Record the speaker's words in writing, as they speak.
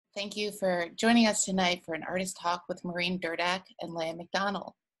Thank you for joining us tonight for an artist talk with Maureen Drdak and Leah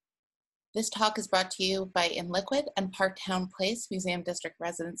Macdonald. This talk is brought to you by InLiquid and Park Towne Place Museum District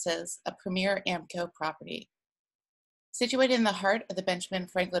Residences, a premier AMCO property. Situated in the heart of the Benjamin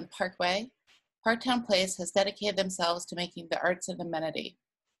Franklin Parkway, Park Towne Place has dedicated themselves to making the arts an amenity.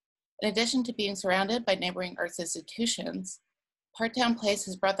 In addition to being surrounded by neighboring arts institutions, Park Towne Place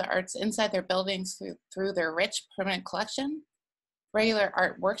has brought the arts inside their buildings through their rich permanent collection, regular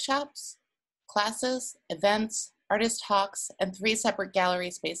art workshops, classes, events, artist talks, and 3 separate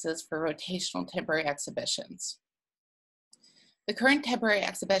gallery spaces for rotational temporary exhibitions. The current temporary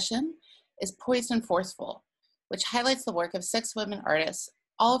exhibition is Poised and Forceful, which highlights the work of 6 women artists,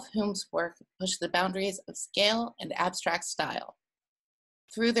 all of whom's work push the boundaries of scale and abstract style.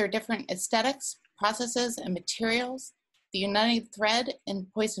 Through their different aesthetics, processes, and materials, the uniting thread in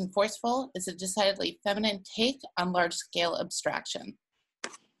Poised and Forceful is a decidedly feminine take on large-scale abstraction.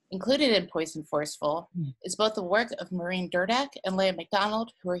 Included in Poised and Forceful is both the work of Maureen Drdak and Leah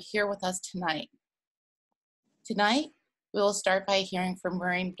Macdonald, who are here with us tonight. Tonight, we will start by hearing from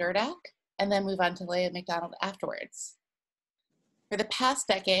Maureen Drdak and then move on to Leah Macdonald afterwards. For the past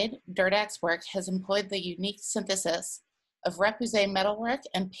decade, Drdak's work has employed the unique synthesis of repoussé metalwork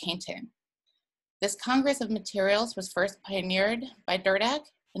and painting. This congress of materials was first pioneered by Drdak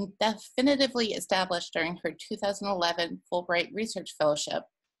and definitively established during her 2011 Fulbright Research Fellowship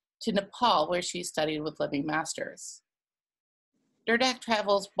to Nepal, where she studied with living masters. Drdak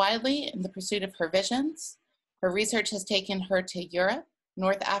travels widely in the pursuit of her visions. Her research has taken her to Europe,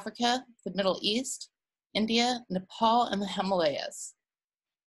 North Africa, the Middle East, India, Nepal, and the Himalayas.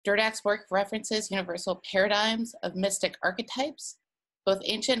 Drdak's work references universal paradigms of mystic archetypes. Both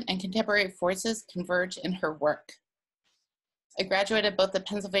ancient and contemporary forces converge in her work. A graduate of both the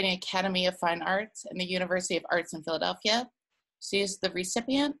Pennsylvania Academy of Fine Arts and the University of Arts in Philadelphia, she is the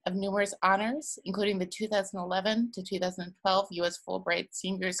recipient of numerous honors, including the 2011 to 2012 U.S. Fulbright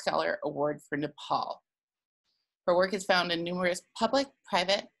Senior Scholar Award for Nepal. Her work is found in numerous public,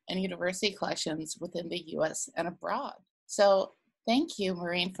 private, and university collections within the U.S. and abroad. So thank you,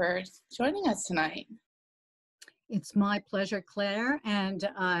 Maureen, for joining us tonight. It's my pleasure, Claire, and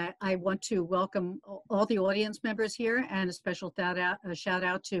I want to welcome all the audience members here and a special shout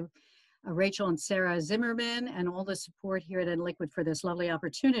out to Rachel and Sarah Zimmerman and all the support here at InLiquid for this lovely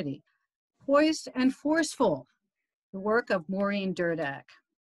opportunity. Poised and Forceful, the work of Maureen Drdak.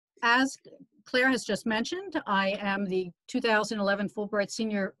 As Claire has just mentioned, I am the 2011 Fulbright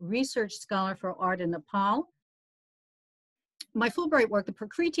Senior Research Scholar for Art in Nepal. My Fulbright work, the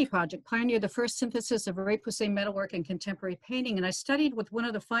Prakriti Project, pioneered the first synthesis of repoussé metalwork and contemporary painting, and I studied with one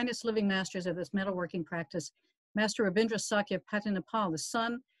of the finest living masters of this metalworking practice, Master Rabindra Sakya of Patan, Nepal,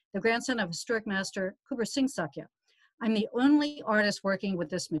 the grandson of historic master Kubra Singh Sakya. I'm the only artist working with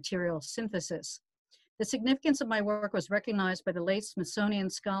this material synthesis. The significance of my work was recognized by the late Smithsonian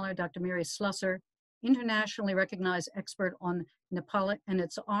scholar, Dr. Mary Slusser, internationally recognized expert on Nepal and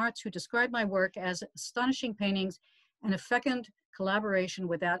its arts, who described my work as astonishing paintings and a fecund collaboration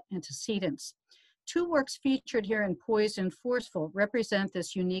without antecedents. 2 works featured here in Poised and Forceful represent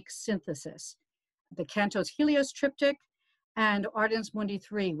this unique synthesis: the Cantos Helios Triptych and Ardens Mundi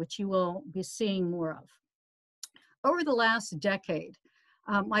 3, which you will be seeing more of. Over the last decade,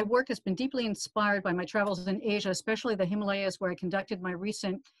 my work has been deeply inspired by my travels in Asia, especially the Himalayas, where I conducted my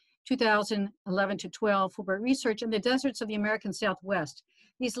recent 2011 to 12 Fulbright research in the deserts of the American Southwest.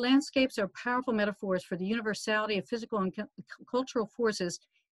 These landscapes are powerful metaphors for the universality of physical and cultural forces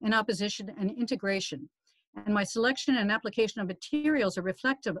in opposition and integration. And my selection and application of materials are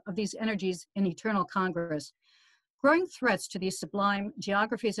reflective of these energies in eternal congress. Growing threats to these sublime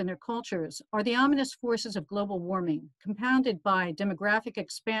geographies and their cultures are the ominous forces of global warming, compounded by demographic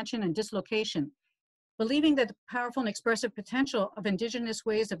expansion and dislocation. Believing that the powerful and expressive potential of indigenous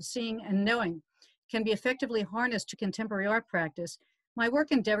ways of seeing and knowing can be effectively harnessed to contemporary art practice, my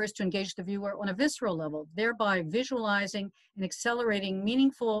work endeavors to engage the viewer on a visceral level, thereby visualizing and accelerating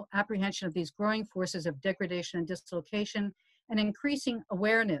meaningful apprehension of these growing forces of degradation and dislocation, and increasing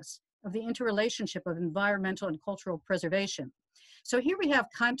awareness of the interrelationship of environmental and cultural preservation. So here we have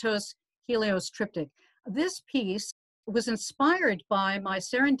Cantos Helios Triptych. This piece was inspired by my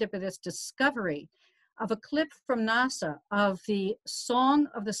serendipitous discovery of a clip from NASA of the Song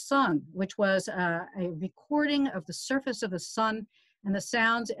of the Sun, which was a recording of the surface of the sun and the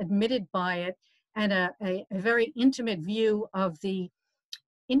sounds emitted by it, and a very intimate view of the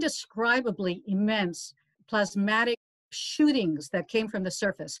indescribably immense plasmatic shootings that came from the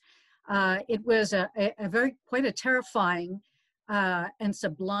surface. It was quite a terrifying and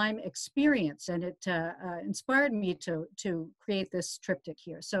sublime experience. And it inspired me to create this triptych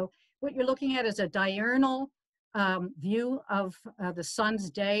here. So what you're looking at is a diurnal view of the sun's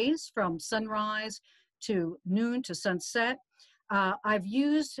days from sunrise to noon to sunset. I've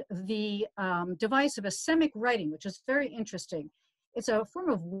used the device of asemic writing, which is very interesting. It's a form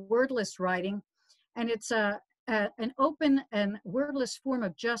of wordless writing, and it's an open and wordless form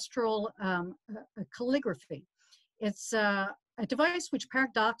of gestural calligraphy. It's a device which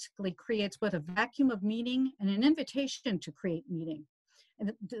paradoxically creates both a vacuum of meaning and an invitation to create meaning.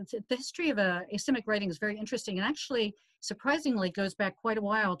 And the history of asemic writing is very interesting, and actually, surprisingly, goes back quite a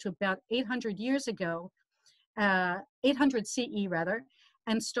while to about 800 years ago, 800 CE rather,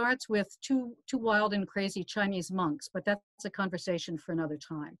 and starts with two wild and crazy Chinese monks, but that's a conversation for another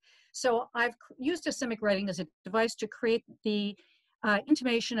time. So I've used asemic writing as a device to create the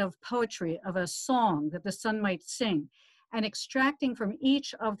intimation of poetry, of a song that the sun might sing. And extracting from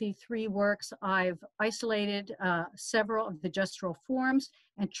each of the three works, I've isolated several of the gestural forms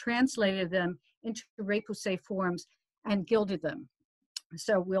and translated them into repoussé forms and gilded them.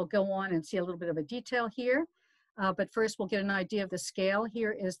 So we'll go on and see a little bit of a detail here. But first, we'll get an idea of the scale.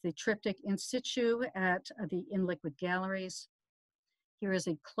 Here is the triptych in situ at the InLiquid galleries. Here is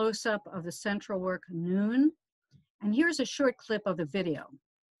a close-up of the central work, Noon. And here's a short clip of the video.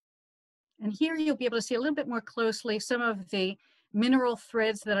 And here you'll be able to see a little bit more closely some of the mineral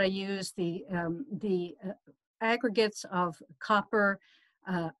threads that I use, the aggregates of copper,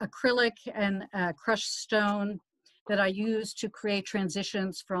 acrylic, and crushed stone that I use to create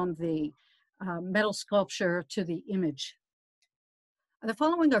transitions from the metal sculpture to the image. The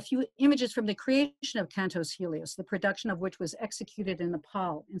following are a few images from the creation of Cantos Helios, the production of which was executed in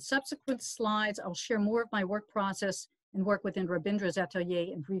Nepal. In subsequent slides, I'll share more of my work process and work within Rabindra's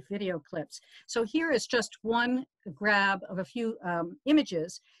atelier in brief video clips. So here is just one grab of a few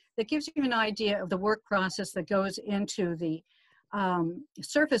images that gives you an idea of the work process that goes into the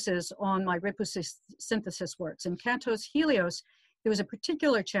surfaces on my repoussé synthesis works. In Cantos Helios, there was a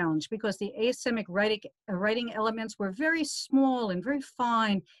particular challenge because the asemic writing elements were very small and very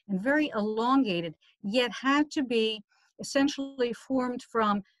fine and very elongated, yet had to be essentially formed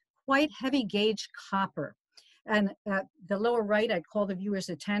from quite heavy gauge copper. And at the lower right, I'd call the viewer's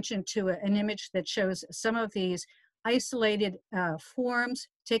attention to an image that shows some of these isolated forms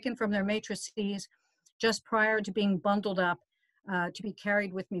taken from their matrices just prior to being bundled up to be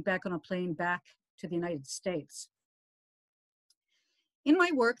carried with me back on a plane back to the United States. In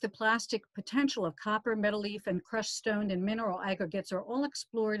my work, the plastic potential of copper, metal leaf, and crushed stone and mineral aggregates are all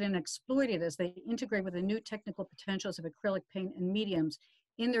explored and exploited as they integrate with the new technical potentials of acrylic paint and mediums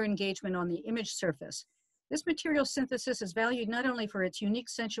in their engagement on the image surface. This material synthesis is valued not only for its unique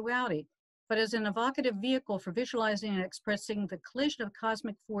sensuality, but as an evocative vehicle for visualizing and expressing the collision of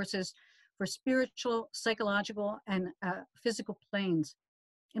cosmic forces for spiritual, psychological, and physical planes.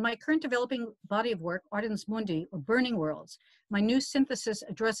 In my current developing body of work, Ardens Mundi, or Burning Worlds, my new synthesis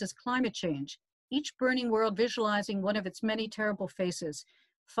addresses climate change, each burning world visualizing one of its many terrible faces: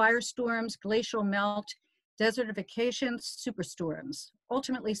 firestorms, glacial melt, desertification, superstorms.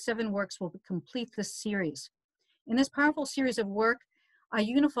 Ultimately, 7 works will complete this series. In this powerful series of work, I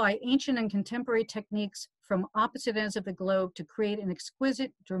unify ancient and contemporary techniques from opposite ends of the globe to create an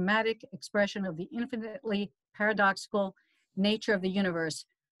exquisite, dramatic expression of the infinitely paradoxical nature of the universe.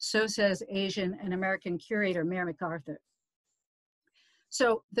 So says Asian and American curator Mary MacArthur.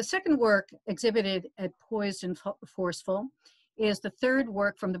 So the second work exhibited at Poised and Forceful is the third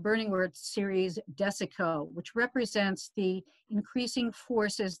work from the Burning Words series, Desico, which represents the increasing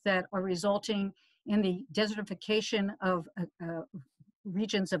forces that are resulting in the desertification of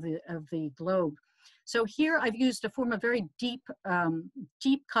regions of the globe. So here I've used a form of very deep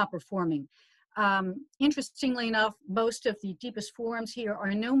copper forming. Interestingly enough, most of the deepest forms here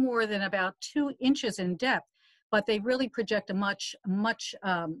are no more than about 2 inches in depth, but they really project a much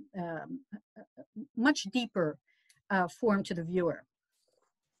deeper form to the viewer.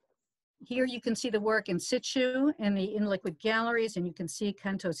 Here you can see the work in situ in the InLiquid galleries, and you can see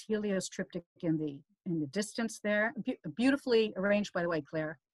Cantos Helios triptych in the distance there. Beautifully arranged, by the way,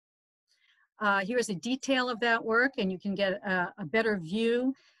 Claire. Here's a detail of that work, and you can get a better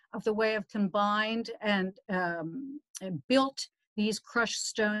view of the way I've combined and built these crushed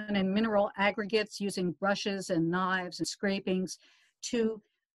stone and mineral aggregates using brushes and knives and scrapings to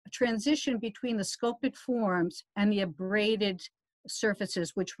transition between the sculpted forms and the abraded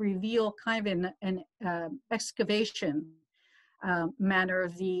surfaces, which reveal kind of an excavation manner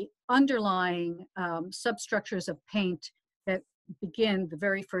of the underlying substructures of paint that begin the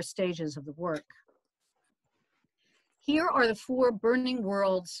very first stages of the work. Here are the 4 burning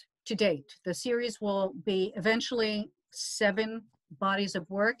worlds to date. The series will be eventually 7 bodies of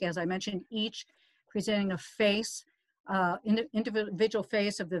work, as I mentioned, each presenting a face, individual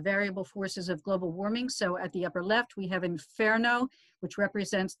face of the variable forces of global warming. So at the upper left, we have Inferno, which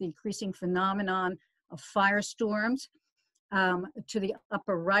represents the increasing phenomenon of firestorms. To the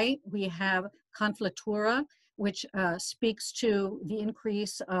upper right, we have Conflitura, which speaks to the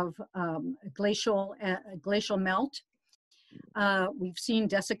increase of glacial melt. We've seen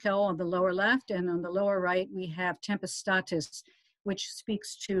Desiccel on the lower left, and on the lower right, we have Tempestatus, which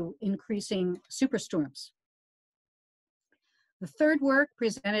speaks to increasing superstorms. The third work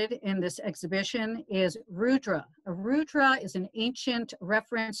presented in this exhibition is Rudra. Rudra is an ancient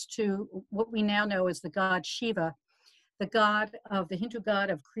reference to what we now know as the god Shiva, the Hindu god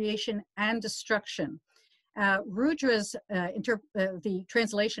of creation and destruction. Rudra's, the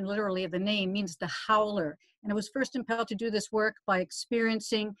translation literally of the name means the howler, and it was first impelled to do this work by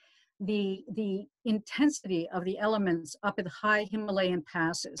experiencing the intensity of the elements up at the high Himalayan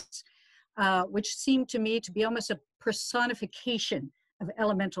passes, which seemed to me to be almost a personification of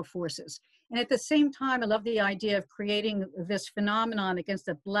elemental forces. And at the same time, I love the idea of creating this phenomenon against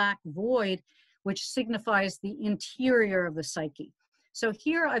a black void, which signifies the interior of the psyche. So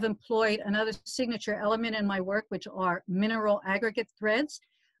here I've employed another signature element in my work, which are mineral aggregate threads.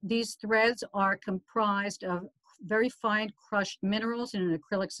 These threads are comprised of very fine crushed minerals in an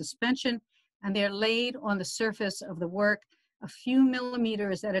acrylic suspension, and they're laid on the surface of the work a few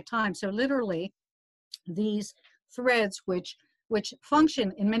millimeters at a time. So literally, these threads, which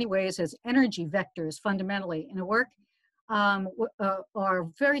function in many ways as energy vectors fundamentally in a work, are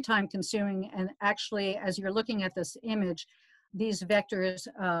very time consuming. And actually, as you're looking at this image, these vectors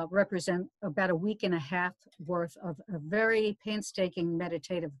represent about a week and a half worth of a very painstaking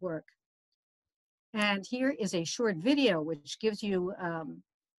meditative work. And here is a short video which gives you,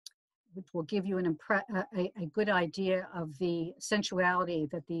 which will give you a good idea of the sensuality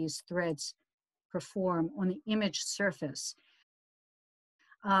that these threads perform on the image surface.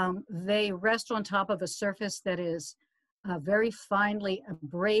 They rest on top of a surface that is very finely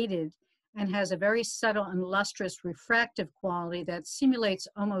abraded and has a very subtle and lustrous refractive quality that simulates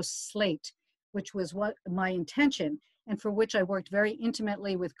almost slate, which was what my intention, and for which I worked very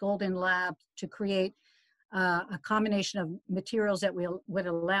intimately with Golden Lab to create a combination of materials that would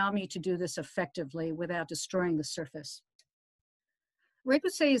allow me to do this effectively without destroying the surface.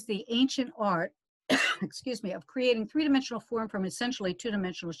 Repoussé is the ancient art, excuse me, of creating three-dimensional form from essentially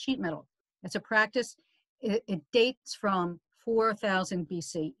two-dimensional sheet metal. It's a practice, it dates from 4000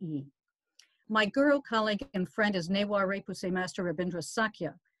 BCE. My guru, colleague, and friend is Newar Repoussé master Rabindra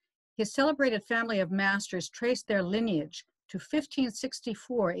Sakya. His celebrated family of masters traced their lineage to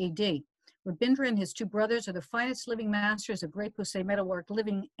 1564 AD. Rabindra and his 2 brothers are the finest living masters of Repoussé metalwork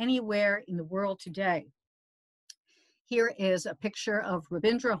living anywhere in the world today. Here is a picture of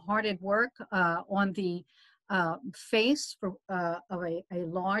Rabindra hearted work on the face of a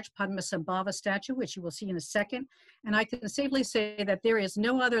large Padmasambhava statue, which you will see in a second. And I can safely say that there is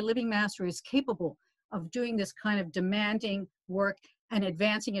no other living master who is capable of doing this kind of demanding work and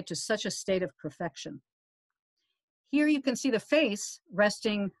advancing it to such a state of perfection. Here you can see the face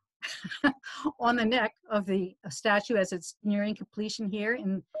resting on the neck of the statue as it's nearing completion here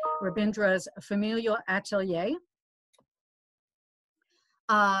in Rabindra's familial atelier.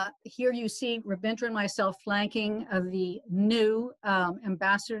 Here you see Rabindra and myself flanking the new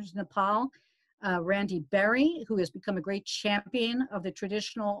ambassador to Nepal, Randy Berry, who has become a great champion of the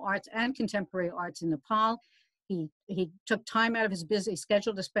traditional arts and contemporary arts in Nepal. He took time out of his busy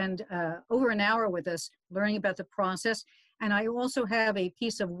schedule to spend over an hour with us learning about the process. And I also have a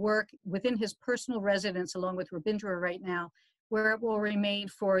piece of work within his personal residence along with Rabindra right now, where it will remain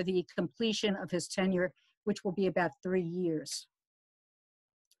for the completion of his tenure, which will be about 3 years.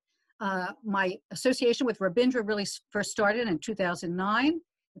 My association with Rabindra really first started in 2009.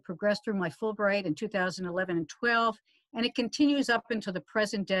 It progressed through my Fulbright in 2011 and 12, and it continues up until the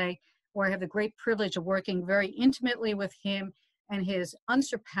present day, where I have the great privilege of working very intimately with him and his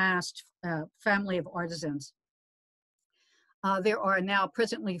unsurpassed family of artisans. There are now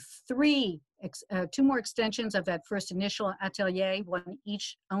presently 2 more extensions of that first initial atelier, one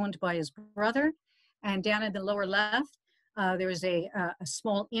each owned by his brother. And down in the lower left, there is a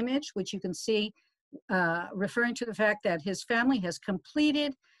small image, which you can see referring to the fact that his family has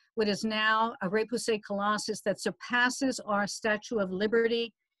completed what is now a Repoussé Colossus that surpasses our Statue of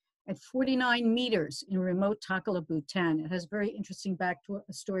Liberty at 49 meters in remote Takala, Bhutan. It has a very interesting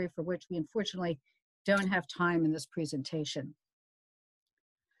story for which we unfortunately don't have time in this presentation.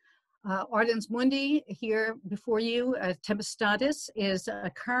 Ardens Mundi here before you, Tempestatus, is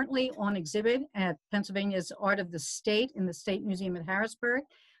currently on exhibit at Pennsylvania's Art of the State in the State Museum at Harrisburg.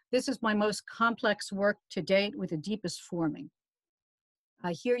 This is my most complex work to date with the deepest forming.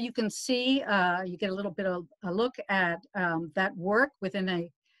 Here you can see, you get a little bit of a look at that work within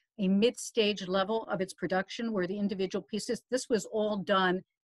a mid-stage level of its production where the individual pieces, this was all done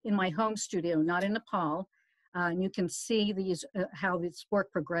in my home studio, not in Nepal. And you can see these, how this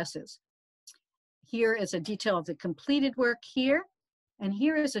work progresses. Here is a detail of the completed work here. And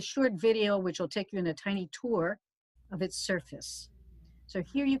here is a short video which will take you on a tiny tour of its surface. So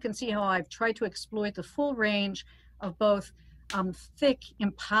here you can see how I've tried to exploit the full range of both thick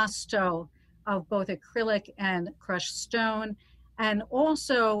impasto of both acrylic and crushed stone, and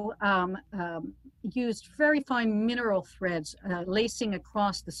also used very fine mineral threads lacing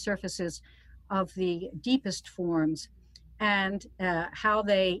across the surfaces of the deepest forms and how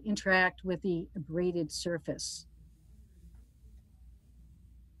they interact with the abraded surface.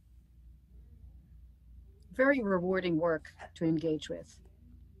 Very rewarding work to engage with.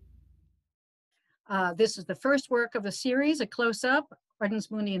 This is the first work of the series, a close-up, Ardens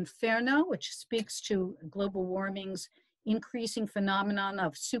Mundi Inferno, which speaks to global warming's increasing phenomenon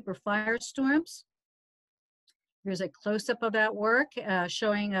of super firestorms. Here's a close-up of that work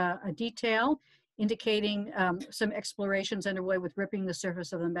showing a detail indicating some explorations underway with ripping the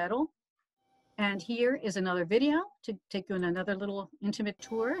surface of the metal. And here is another video to take you on another little intimate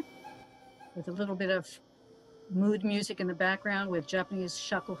tour with a little bit of mood music in the background with Japanese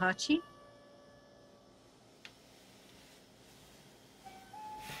shakuhachi.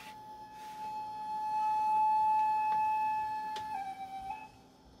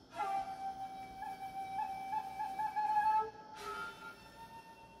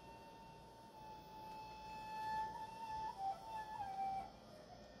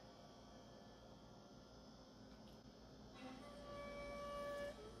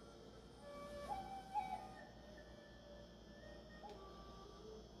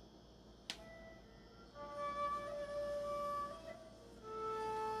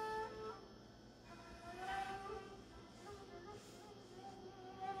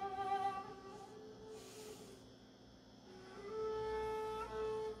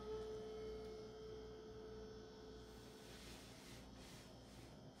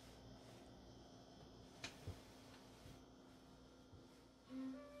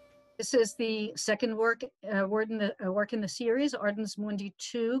 This is the second work in the series, Ardens Mundi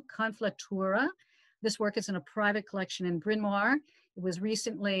 2, Conflectura. This work is in a private collection in Bryn Mawr. It was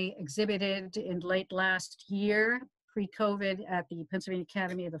recently exhibited in late last year, pre-COVID, at the Pennsylvania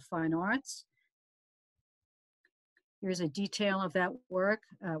Academy of the Fine Arts. Here's a detail of that work.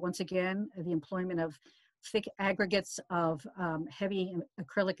 Once again, the employment of thick aggregates of heavy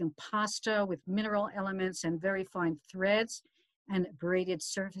acrylic impasto with mineral elements and very fine threads and braided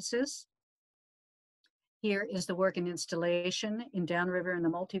surfaces. Here is the work in installation in Downriver in the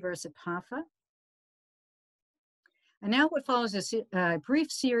Multiverse at PAFA. And now what follows is a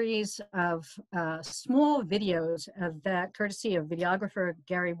brief series of small videos of that, courtesy of videographer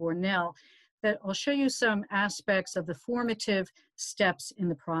Gary Warnell, that will show you some aspects of the formative steps in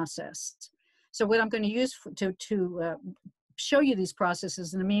the process. So what I'm going to use to show you these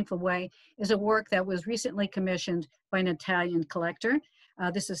processes in a meaningful way is a work that was recently commissioned by an Italian collector.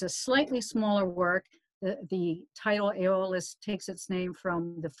 This is a slightly smaller work. The title Aeolus takes its name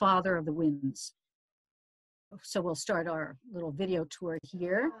from the father of the winds. So we'll start our little video tour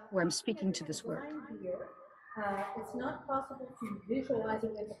here where I'm speaking to this work. It's not possible to visualize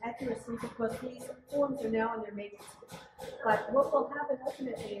it with accuracy because these forms are now in their matrix. But what will happen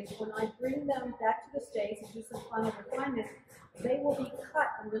ultimately is when I bring them back to the States and do some final refinement, they will be cut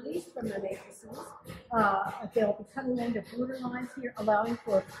and released from the matrices. They'll be cut into border lines here, allowing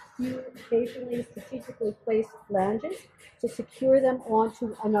for a few occasionally strategically placed flanges to secure them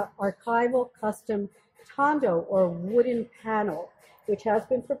onto an archival custom tondo or wooden panel, which has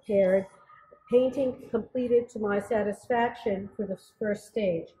been prepared, painting completed to my satisfaction for the first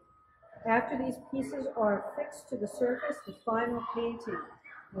stage. After these pieces are fixed to the surface, the final painting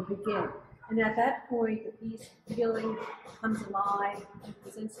will begin. And at that point, the piece feeling comes alive and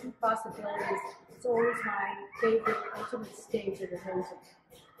presents new possibilities. It's always my favorite ultimate stage of the painting.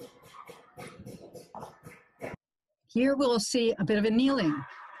 Here we'll see a bit of annealing.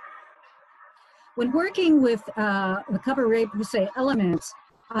 When working with the Cabaret-Boucher elements,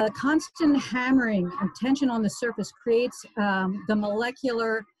 constant hammering and tension on the surface creates the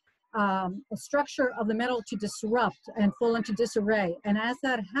molecular structure of the metal to disrupt and fall into disarray. And as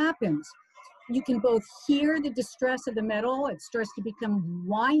that happens, You can both hear the distress of the metal. It starts to become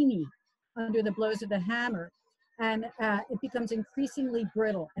whiny under the blows of the hammer, and it becomes increasingly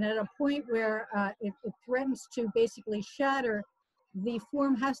brittle. And at a point where it threatens to basically shatter, the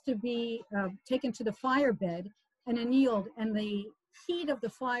form has to be taken to the fire bed and annealed, and the heat of the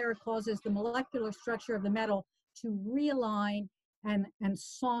fire causes the molecular structure of the metal to realign and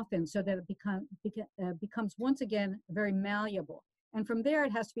soften so that it becomes once again very malleable. And from there,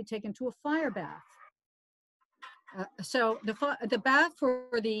 it has to be taken to a fire bath. So the bath for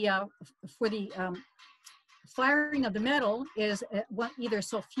the firing of the metal is either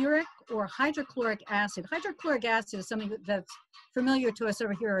sulfuric or hydrochloric acid. Hydrochloric acid is something that's familiar to us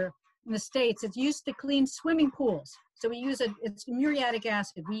over here in the States. It's used to clean swimming pools. So we use it's muriatic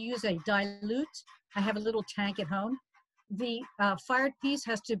acid. We use a dilute. I have a little tank at home. The fired piece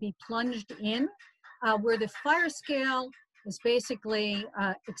has to be plunged in where the fire scale is basically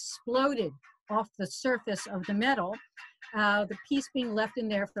exploded off the surface of the metal. The piece being left in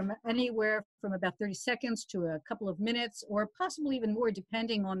there from anywhere from about 30 seconds to a couple of minutes, or possibly even more,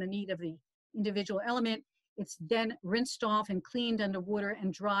 depending on the need of the individual element. It's then rinsed off and cleaned under water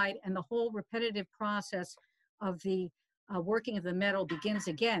and dried, and the whole repetitive process of the working of the metal begins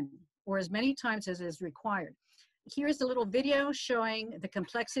again, or as many times as is required. Here's a little video showing the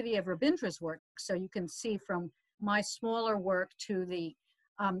complexity of Rabindra's work, so you can see from my smaller work to the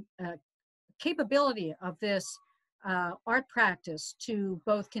capability of this art practice to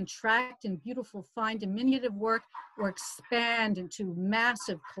both contract in beautiful, fine, diminutive work or expand into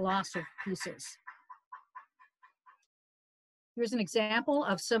massive, colossal pieces. Here's an example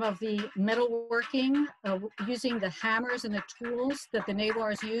of some of the metalworking using the hammers and the tools that the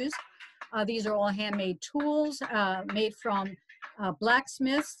Nawars use. These are all handmade tools made from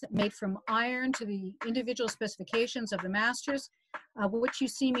blacksmiths, made from iron to the individual specifications of the masters. What you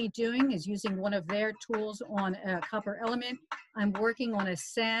see me doing is using one of their tools on a copper element. I'm working on a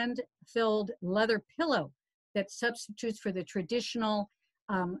sand-filled leather pillow that substitutes for the traditional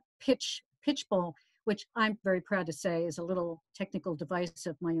pitch bowl, which I'm very proud to say is a little technical device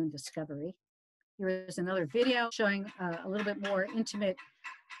of my own discovery. Here is another video showing a little bit more intimate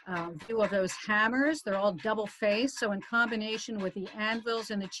view of those hammers. They're all double-faced, so in combination with the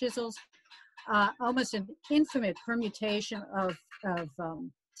anvils and the chisels, almost an infinite permutation of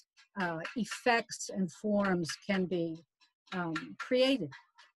effects and forms can be created.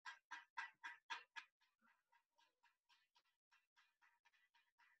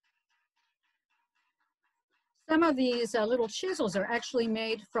 Some of these little chisels are actually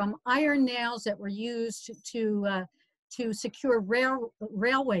made from iron nails that were used to secure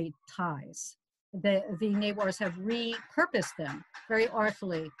railway ties. The Nawars have repurposed them very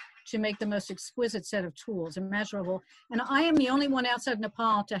artfully to make the most exquisite set of tools imaginable. And I am the only one outside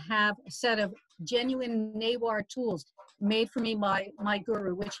Nepal to have a set of genuine Nawar tools made for me by my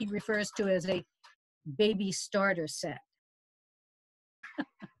guru, which he refers to as a baby starter set.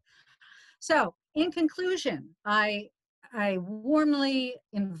 So, in conclusion, I warmly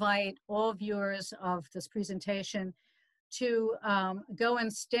invite all viewers of this presentation to go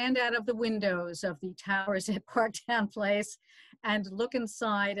and stand out of the windows of the towers at Park Towne Place and look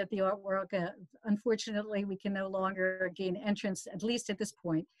inside at the artwork. Unfortunately, we can no longer gain entrance, at least at this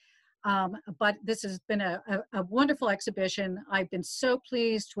point. But this has been a wonderful exhibition. I've been so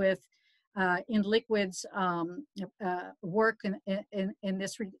pleased with InLiquid's work in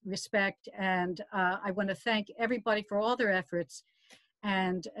this respect, and I want to thank everybody for all their efforts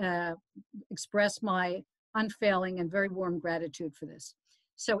and express my unfailing and very warm gratitude for this.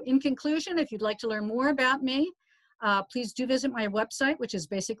 So in conclusion, if you'd like to learn more about me, please do visit my website, which is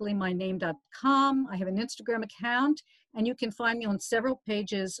basically myname.com. I have an Instagram account, and you can find me on several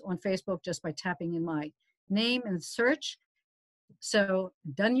pages on Facebook just by tapping in my name and search. So,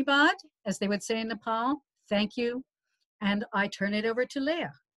 Dhanyabad, as they would say in Nepal, thank you, and I turn it over to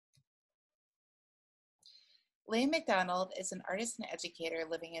Leah. Leah Macdonald is an artist and educator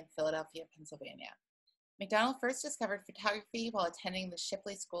living in Philadelphia, Pennsylvania. Macdonald first discovered photography while attending the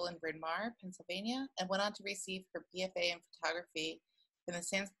Shipley School in Bryn Mawr, Pennsylvania, and went on to receive her BFA in photography from the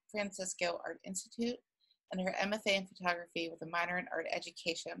San Francisco Art Institute and her MFA in photography with a minor in art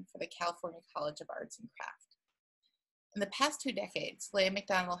education for the California College of Arts and Crafts. In the past 2 decades, Leah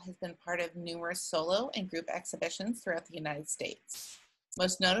Macdonald has been part of numerous solo and group exhibitions throughout the United States.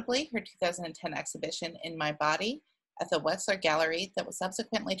 Most notably, her 2010 exhibition, In My Body, at the Wetzlar Gallery that was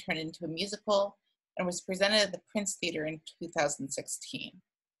subsequently turned into a musical and was presented at the Prince Theater in 2016.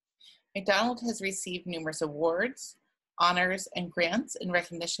 Macdonald has received numerous awards, honors, and grants in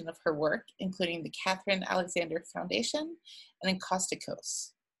recognition of her work, including the Catherine Alexander Foundation and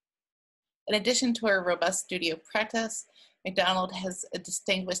Encausticos. In addition to her robust studio practice, Macdonald has a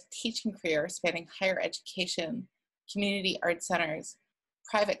distinguished teaching career spanning higher education, community art centers,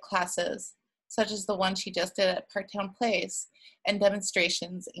 private classes, such as the one she just did at Park Towne Place, and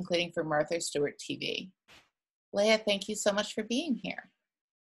demonstrations, including for Martha Stewart TV. Leah, thank you so much for being here.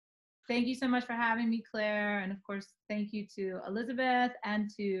 Thank you so much for having me, Claire. And of course, thank you to Elizabeth and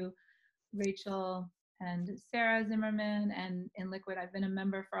to Rachel and Sarah Zimmerman and InLiquid. I've been a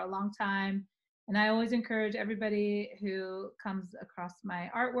member for a long time. And I always encourage everybody who comes across my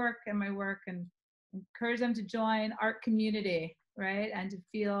artwork and my work and encourage them to join art community, right? And to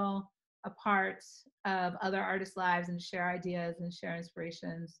feel a part of other artists' lives and share ideas and share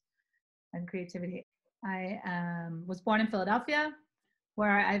inspirations and creativity. I was born in Philadelphia,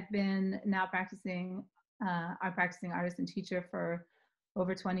 where I've been now practicing artist and teacher for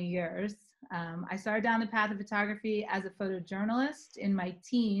over 20 years. I started down the path of photography as a photojournalist in my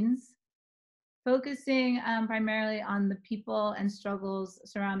teens, focusing primarily on the people and struggles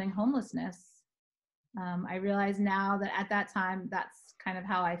surrounding homelessness. I realize now that at that time, that's kind of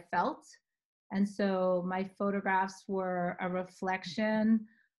how I felt. And so my photographs were a reflection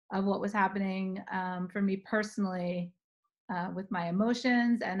of what was happening for me personally with my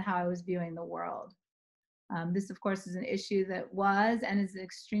emotions and how I was viewing the world. This, of course, is an issue that was and is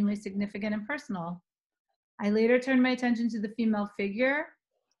extremely significant and personal. I later turned my attention to the female figure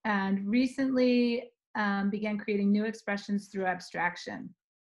and recently began creating new expressions through abstraction.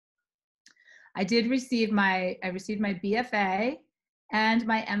 I received my BFA and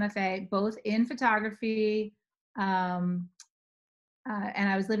my MFA, both in photography, and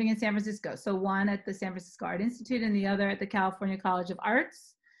I was living in San Francisco. So one at the San Francisco Art Institute and the other at the California College of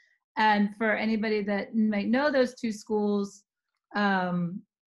Arts. And for anybody that might know those two schools, the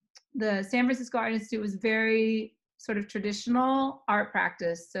San Francisco Art Institute was very sort of traditional art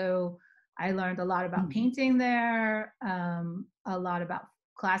practice. So I learned a lot about painting there, a lot about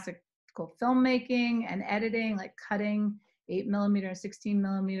classical filmmaking and editing, like cutting 8mm and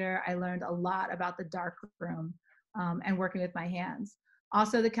 16mm. I learned a lot about the dark room and working with my hands.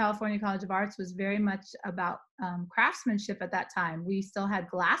 Also, the California College of Arts was very much about craftsmanship at that time. We still had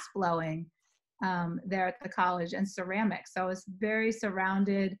glass blowing there at the college and ceramics. So I was very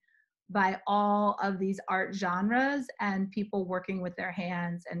surrounded by all of these art genres and people working with their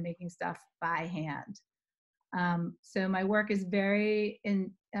hands and making stuff by hand. So my work is very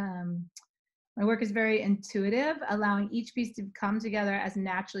intuitive, allowing each piece to come together as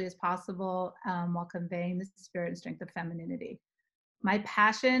naturally as possible while conveying the spirit and strength of femininity. My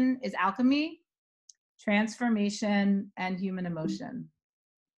passion is alchemy, transformation, and human emotion.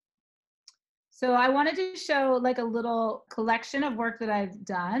 So I wanted to show like a little collection of work that I've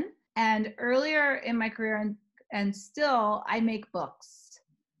done. And earlier in my career, and still, I make books.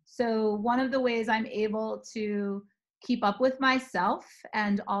 So one of the ways I'm able to keep up with myself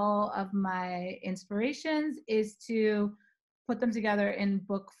and all of my inspirations is to put them together in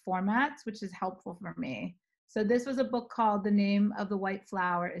book formats, which is helpful for me. So this was a book called The Name of the White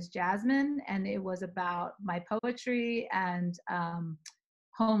Flower is Jasmine, and it was about my poetry and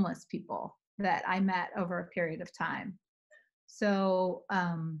homeless people that I met over a period of time. So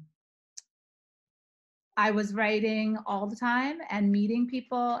I was writing all the time and meeting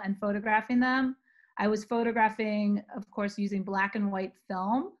people and photographing them. I was photographing, of course, using black and white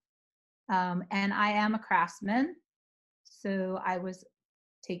film, and I am a craftsman. So I was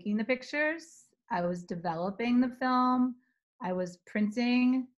taking the pictures, I was developing the film, I was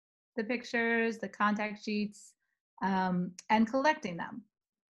printing the pictures, the contact sheets, and collecting them.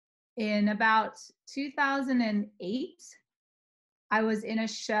 In about 2008, I was in a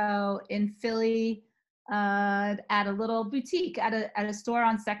show in Philly at a little boutique at a store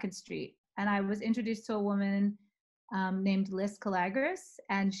on 2nd Street. And I was introduced to a woman named Liz Calagris,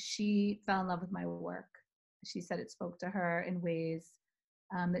 and she fell in love with my work. She said it spoke to her in ways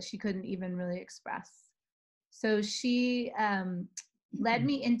that she couldn't even really express. So she led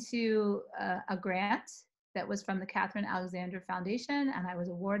me into a grant that was from the Catherine Alexander Foundation, and I was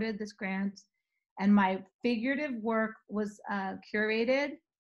awarded this grant. And my figurative work was curated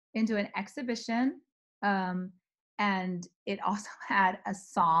into an exhibition, and it also had a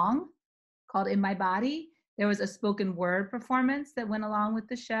song called In My Body. There was a spoken word performance that went along with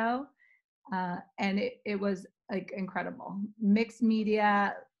the show, and it was like incredible. Mixed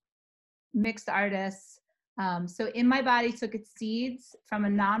media, mixed artists. So In My Body took its seeds from a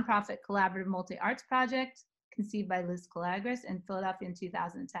nonprofit collaborative multi-arts project conceived by Liz Calagris in Philadelphia in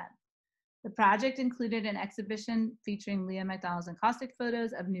 2010. The project included an exhibition featuring Leah Macdonald's encaustic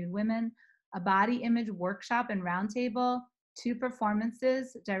photos of nude women, a body image workshop and roundtable, 2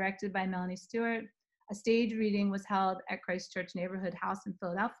 performances directed by Melanie Stewart. A stage reading was held at Christ Church Neighborhood House in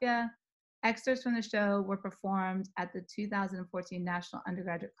Philadelphia. Excerpts from the show were performed at the 2014 National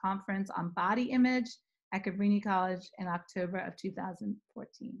Undergraduate Conference on Body Image at Cabrini College in October of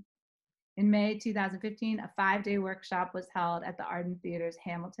 2014. In May 2015, a 5-day workshop was held at the Arden Theater's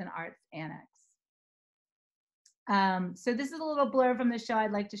Hamilton Arts Annex. So this is a little blurb from the show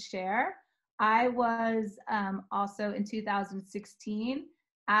I'd like to share. I was also in 2016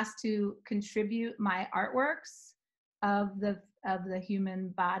 asked to contribute my artworks of the human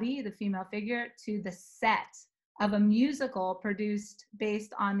body, the female figure, to the set of a musical produced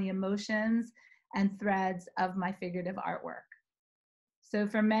based on the emotions and threads of my figurative artwork. So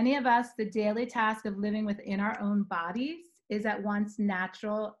for many of us, the daily task of living within our own bodies is at once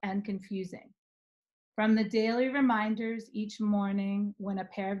natural and confusing. From the daily reminders each morning when a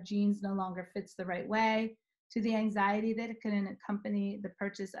pair of jeans no longer fits the right way, to the anxiety that can accompany the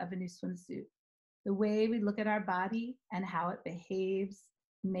purchase of a new swimsuit. The way we look at our body and how it behaves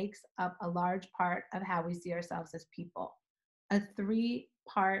makes up a large part of how we see ourselves as people. A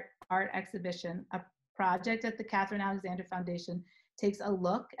 3-part art exhibition, a project at the Catherine Alexander Foundation, takes a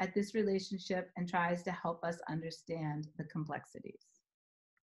look at this relationship and tries to help us understand the complexities.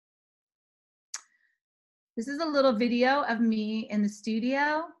 This is a little video of me in the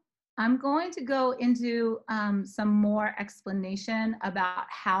studio. I'm going to go into some more explanation about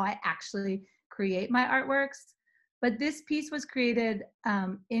how I actually create my artworks, but this piece was created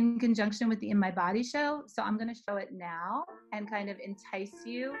in conjunction with the In My Body show, so I'm going to show it now and kind of entice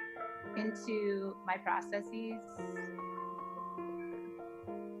you into my processes.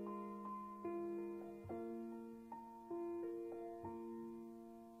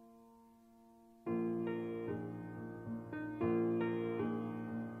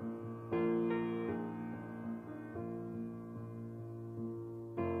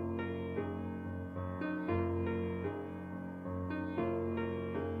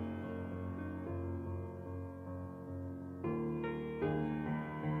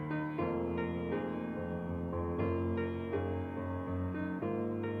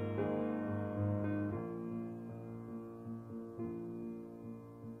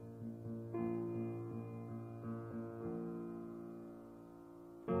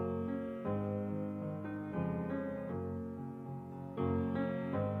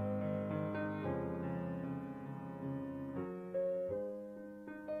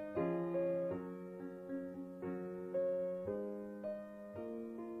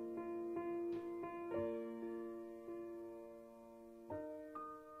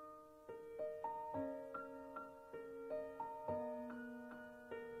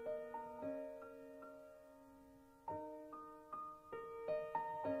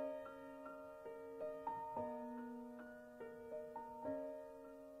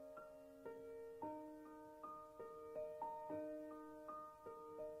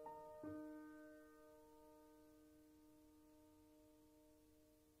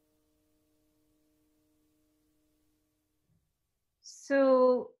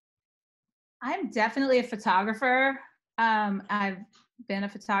 So I'm definitely a photographer. I've been a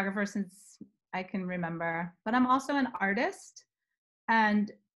photographer since I can remember, but I'm also an artist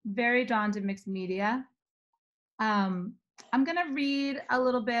and very drawn to mixed media. I'm gonna read a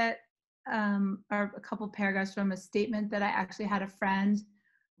little bit or a couple paragraphs from a statement that I actually had a friend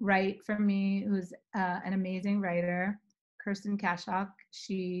write for me who's an amazing writer, Kirsten Kashok.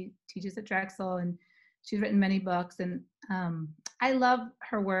 She teaches at Drexel and she's written many books, and I love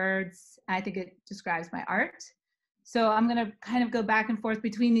her words. I think it describes my art. So I'm gonna kind of go back and forth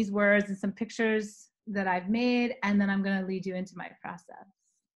between these words and some pictures that I've made, and then I'm gonna lead you into my process.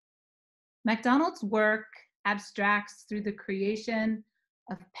 Macdonald's work abstracts through the creation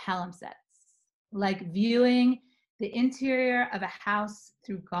of palimpsests, like viewing the interior of a house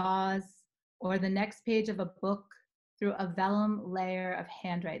through gauze or the next page of a book through a vellum layer of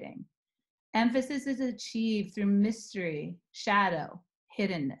handwriting. Emphasis is achieved through mystery, shadow,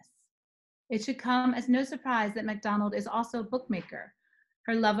 hiddenness. It should come as no surprise that Macdonald is also a bookmaker.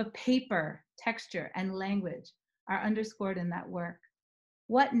 Her love of paper, texture, and language are underscored in that work.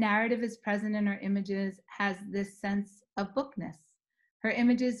 What narrative is present in her images has this sense of bookness. Her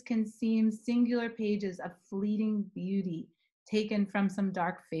images can seem singular pages of fleeting beauty taken from some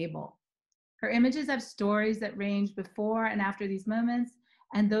dark fable. Her images have stories that range before and after these moments,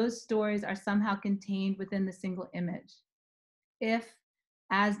 and those stories are somehow contained within the single image. If,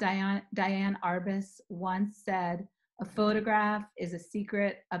 as Diane Arbus once said, a photograph is a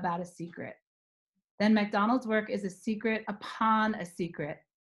secret about a secret, then Macdonald's work is a secret upon a secret.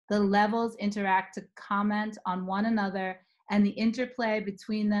 The levels interact to comment on one another and the interplay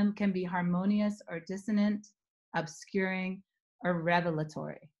between them can be harmonious or dissonant, obscuring or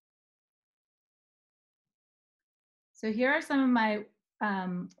revelatory. So here are some of my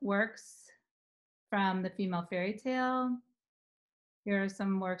works from the female fairy tale. Here are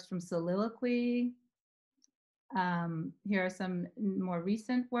some works from soliloquy. Here are some more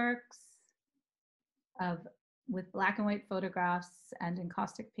recent works with black and white photographs and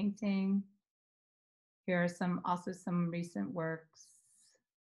encaustic painting. Here are also some recent works.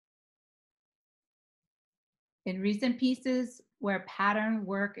 In recent pieces where pattern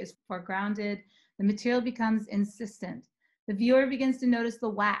work is foregrounded, the material becomes insistent. The viewer begins to notice the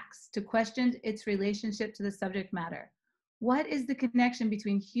wax, to question its relationship to the subject matter. What is the connection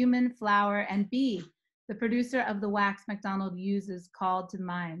between human, flower, and bee? The producer of the wax Macdonald uses called to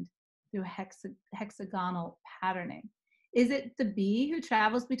mind through hexagonal patterning. Is it the bee who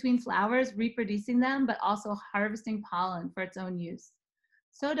travels between flowers, reproducing them, but also harvesting pollen for its own use?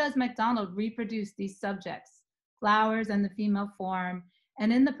 So does Macdonald reproduce these subjects, flowers and the female form,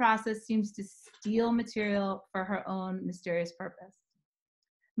 and in the process seems to steal material for her own mysterious purpose.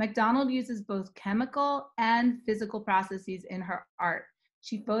 Macdonald uses both chemical and physical processes in her art.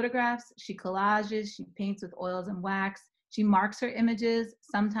 She photographs, she collages, she paints with oils and wax, she marks her images,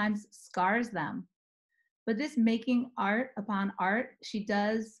 sometimes scars them. But this making art upon art, she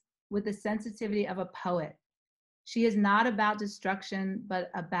does with the sensitivity of a poet. She is not about destruction,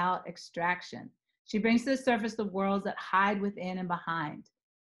 but about extraction. She brings to the surface the worlds that hide within and behind.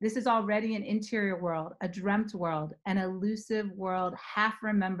 This is already an interior world, a dreamt world, an elusive world half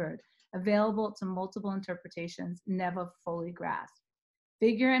remembered, available to multiple interpretations, never fully grasped.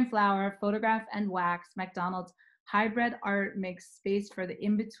 Figure and flower, photograph and wax, Macdonald's hybrid art makes space for the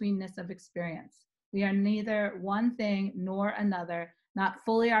in-betweenness of experience. We are neither one thing nor another, not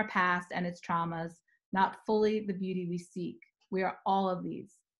fully our past and its traumas, not fully the beauty we seek. We are all of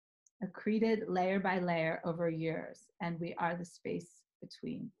these, accreted layer by layer over years, and we are the space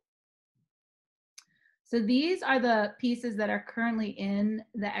between. So these are the pieces that are currently in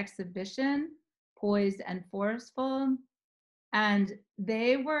the exhibition, Poised and Forceful, and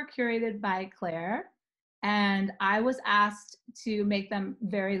they were curated by Claire, and I was asked to make them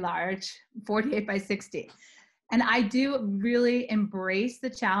very large, 48 by 60. And I do really embrace the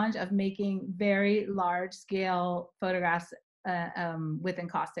challenge of making very large scale photographs with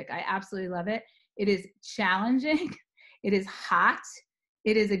encaustic. I absolutely love it. It is challenging. It is hot.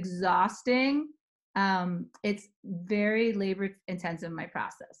 It is exhausting. It's very labor intensive in my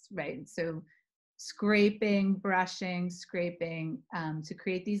process, right? So scraping, brushing, scraping to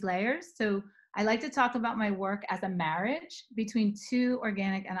create these layers. So I like to talk about my work as a marriage between two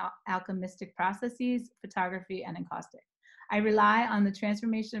organic and alchemistic processes, photography and encaustic. I rely on the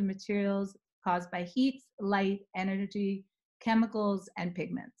transformation of materials caused by heat, light, energy, chemicals, and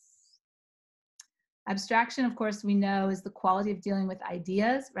pigments. Abstraction, of course, we know is the quality of dealing with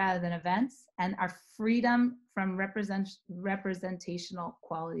ideas rather than events, and our freedom from representational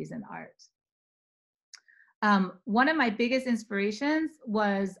qualities in art. One of my biggest inspirations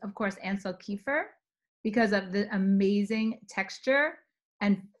was, of course, Ansel Kiefer, because of the amazing texture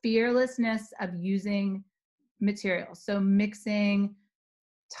and fearlessness of using materials. So mixing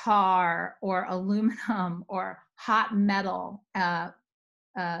tar or aluminum or hot metal,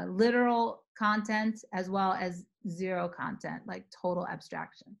 literal content as well as zero content, like total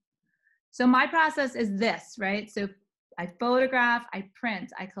abstraction. So my process is this, right? So I photograph, I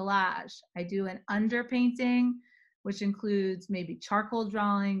print, I collage, I do an underpainting, which includes maybe charcoal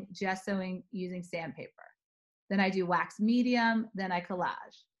drawing, gessoing using sandpaper. Then I do wax medium, then I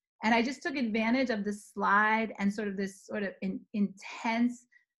collage. And I just took advantage of the slide and this sort of intense,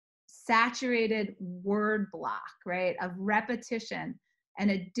 saturated word block, right, of repetition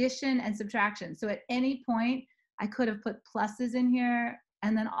and addition and subtraction. So at any point, I could have put pluses in here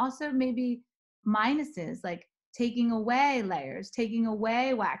and then also maybe minuses, like taking away layers, taking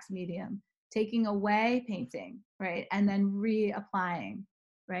away wax medium, taking away painting, right? And then reapplying,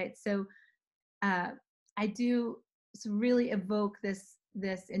 right? So I do really evoke this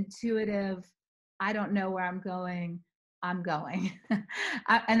intuitive, I don't know where I'm going, I'm going.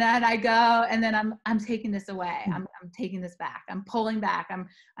 And then I go, and then I'm taking this away. I'm taking this back. I'm pulling back.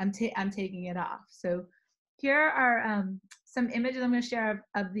 I'm taking it off. So here are some images I'm going to share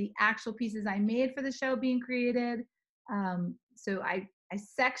of the actual pieces I made for the show being created. So I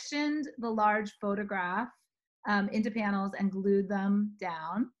sectioned the large photograph into panels and glued them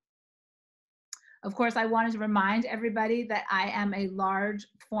down. Of course, I wanted to remind everybody that I am a large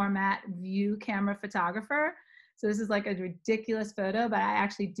format view camera photographer. So this is like a ridiculous photo, but I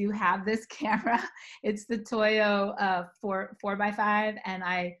actually do have this camera. It's the Toyo 4x5, and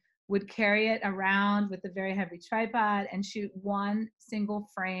I would carry it around with a very heavy tripod and shoot one single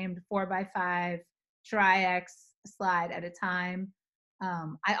framed 4x5 Tri-X slide at a time.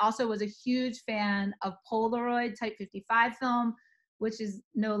 I also was a huge fan of Polaroid Type 55 film, which is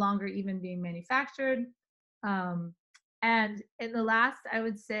no longer even being manufactured. And in the last, I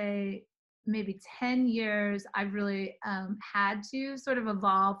would say, maybe 10 years, I've really had to sort of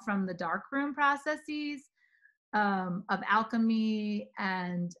evolve from the darkroom processes of alchemy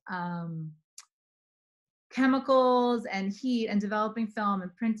and chemicals and heat and developing film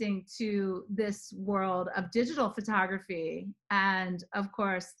and printing to this world of digital photography. And of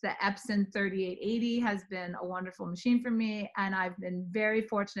course, the Epson 3880 has been a wonderful machine for me. And I've been very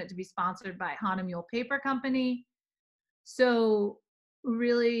fortunate to be sponsored by Hahnemühle Paper Company. So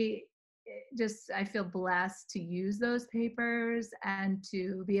really, just I feel blessed to use those papers and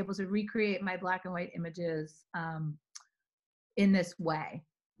to be able to recreate my black and white images in this way.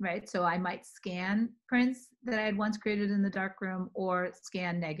 Right, so I might scan prints that I had once created in the darkroom or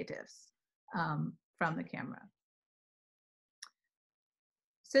scan negatives from the camera.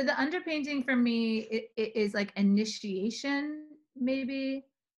 So the underpainting for me it is like initiation, maybe,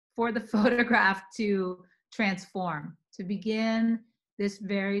 for the photograph to transform, to begin this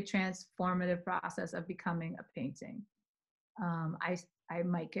very transformative process of becoming a painting. I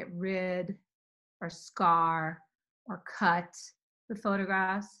might get rid or scar or cut the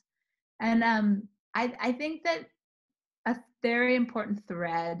photographs. And I think that a very important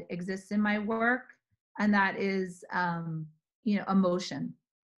thread exists in my work, and that is, emotion.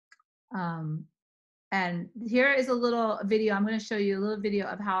 And here is a little video. I'm going to show you a little video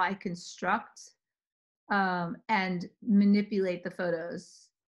of how I construct and manipulate the photos.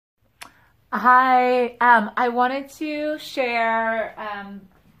 Hi, I wanted to share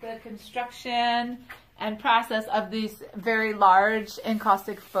the construction and process of this very large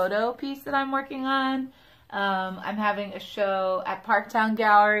encaustic photo piece that I'm working on. I'm having a show at Park Towne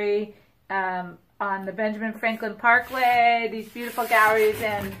Gallery on the Benjamin Franklin Parkway, these beautiful galleries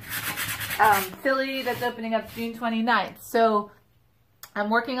in Philly that's opening up June 29th. So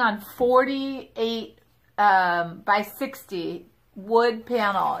I'm working on 48 by 60 wood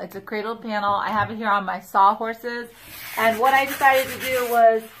panel. It's a cradled panel. I have it here on my sawhorses. And what I decided to do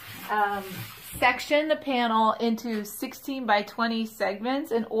was section the panel into 16 by 20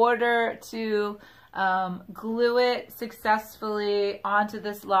 segments in order to glue it successfully onto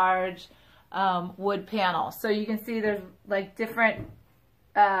this large wood panel. So you can see there's like different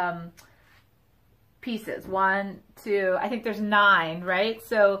pieces. 1, 2, I think there's 9, right?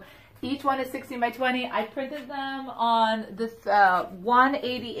 So each one is 16 by 20. I printed them on this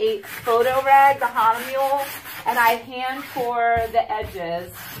 188 photo rag, the Hahnemühle, and I hand pour the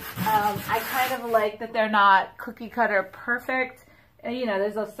edges. I kind of like that they're not cookie cutter perfect. You know,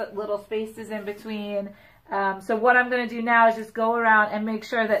 there's those little spaces in between. So what I'm going to do now is just go around and make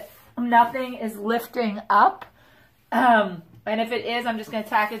sure that nothing is lifting up. And if it is, I'm just going to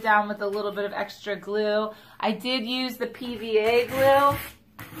tack it down with a little bit of extra glue. I did use the PVA glue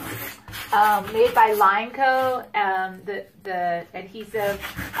made by Lineco, the adhesive,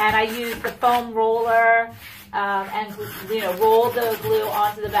 and I used the foam roller and rolled the glue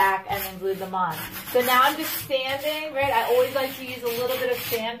onto the back and then glued them on. So now I'm just sanding, right? I always like to use a little bit of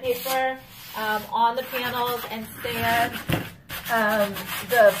sandpaper on the panels and sand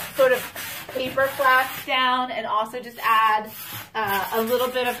the sort of paper flats down, and also just add a little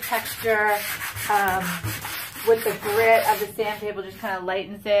bit of texture with the grit of the sandpaper. Just kind of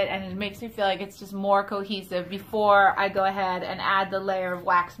lightens it, and it makes me feel like it's just more cohesive before I go ahead and add the layer of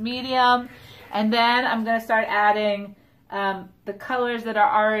wax medium. And then I'm going to start adding the colors that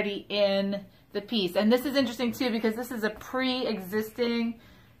are already in the piece. And this is interesting too, because this is a pre-existing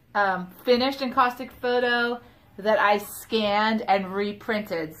finished encaustic photo that I scanned and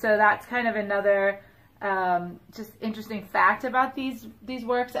reprinted. So that's kind of another just interesting fact about these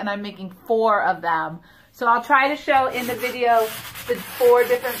works, and I'm making 4 of them. So I'll try to show in the video the 4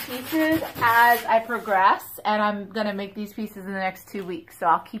 different pieces as I progress, and I'm going to make these pieces in the next 2 weeks. So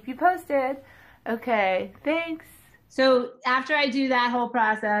I'll keep you posted. Okay, thanks. So after I do that whole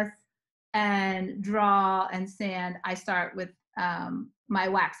process and draw and sand, I start with my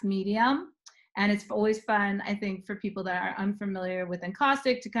wax medium. And it's always fun, I think, for people that are unfamiliar with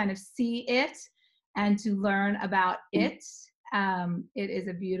encaustic to kind of see it and to learn about it. It is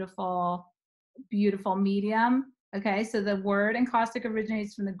a beautiful, beautiful medium. Okay, so the word encaustic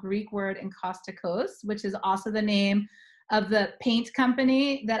originates from the Greek word enkaustikos, which is also the name of the paint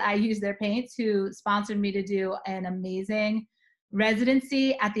company that I use their paints, who sponsored me to do an amazing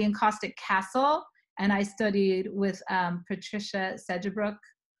residency at the Encaustic Castle. And I studied with Patricia Sedgebrook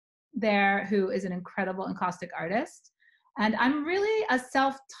there, who is an incredible encaustic artist. And I'm really a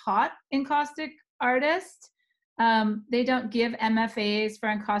self-taught encaustic artist. They don't give MFAs for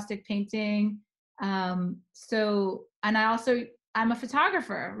encaustic painting. And I'm a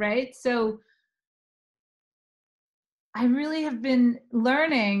photographer, right? So I really have been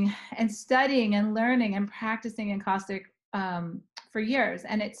learning and studying and learning and practicing encaustic for years.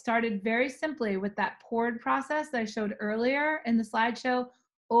 And it started very simply with that poured process that I showed earlier in the slideshow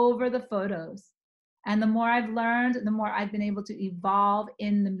over the photos. And the more I've learned, the more I've been able to evolve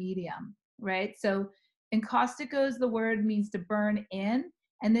in the medium, right? So encaustico, the word means to burn in,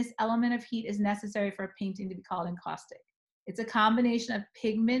 and this element of heat is necessary for a painting to be called encaustic. It's a combination of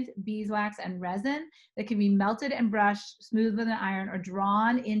pigment, beeswax, and resin that can be melted and brushed, smoothed with an iron, or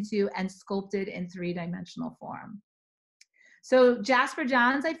drawn into and sculpted in three-dimensional form. So Jasper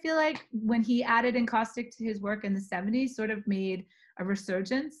Johns, I feel like when he added encaustic to his work in the 70s, sort of made a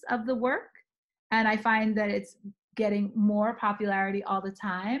resurgence of the work. And I find that it's getting more popularity all the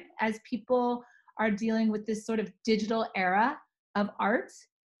time as people are dealing with this sort of digital era of art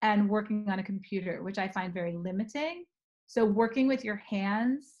and working on a computer, which I find very limiting. So working with your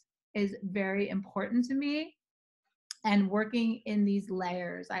hands is very important to me. And working in these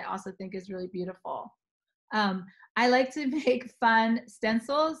layers, I also think is really beautiful. I like to make fun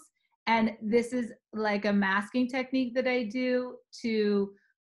stencils, and this is like a masking technique that I do to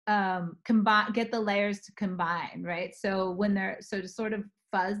get the layers to combine, right? So when to sort of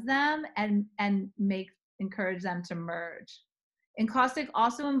fuzz them and encourage them to merge. Encaustic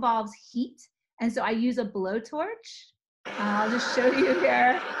also involves heat, and so I use a blowtorch. I'll just show you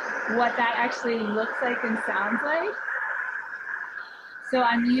here what that actually looks like and sounds like. So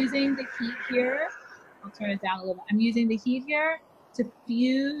I'm using the heat here. I'll turn it down a little bit. I'm using the heat here to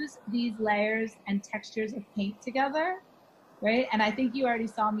fuse these layers and textures of paint together, right? And I think you already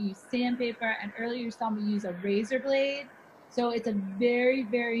saw me use sandpaper, and earlier you saw me use a razor blade. So it's a very,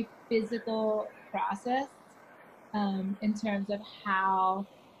 very physical process in terms of how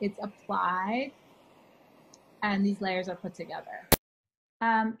it's applied and these layers are put together.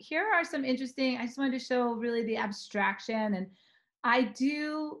 Here are some interesting, I just wanted to show really the abstraction, and I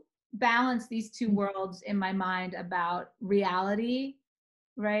do balance these two worlds in my mind about reality,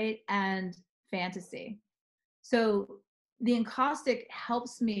 right, and fantasy. So the encaustic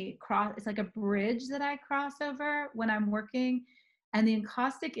helps me cross, it's like a bridge that I cross over when I'm working, and the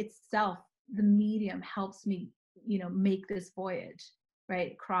encaustic itself, the medium, helps me, make this voyage,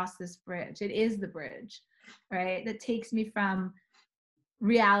 right, cross this bridge. It is the bridge, right, that takes me from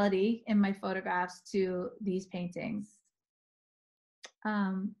reality in my photographs to these paintings.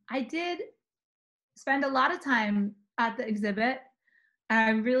 I did spend a lot of time at the exhibit. I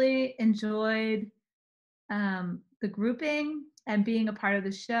really enjoyed the grouping and being a part of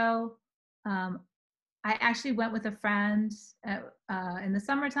the show. I actually went with a friend in the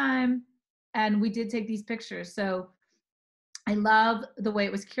summertime, and we did take these pictures. So I love the way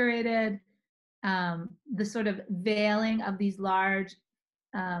it was curated, the sort of veiling of these large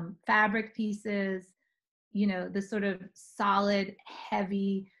fabric pieces, the sort of solid,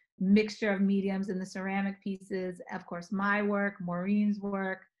 heavy mixture of mediums in the ceramic pieces. Of course, my work, Maureen's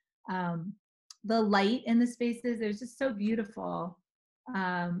work, the light in the spaces, it was just so beautiful.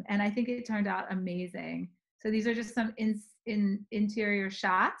 And I think it turned out amazing. So these are just some interior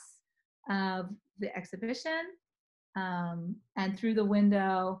shots of the exhibition, and through the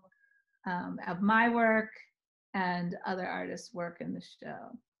window of my work and other artists' work in the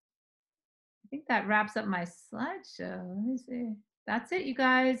show. I think that wraps up my slideshow. Let me see. That's it, you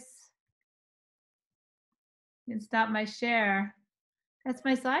guys. You can stop my share. That's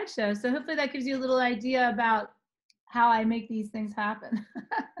my slideshow. So hopefully that gives you a little idea about how I make these things happen.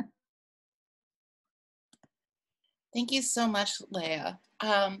 Thank you so much, Leah.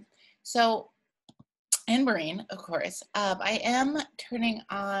 And Maureen, of course. I am turning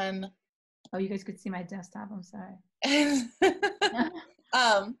on. Oh, you guys could see my desktop. I'm sorry.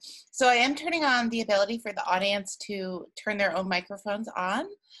 So I am turning on the ability for the audience to turn their own microphones on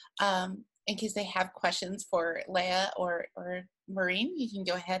in case they have questions for Leah or Maureen. You can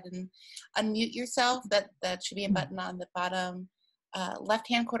go ahead and unmute yourself. That should be a button on the bottom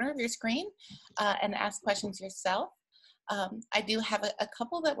left-hand corner of your screen, and ask questions yourself. I do have a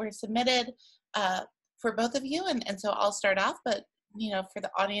couple that were submitted for both of you, and so I'll start off, but for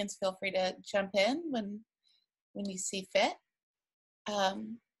the audience, feel free to jump in when you see fit.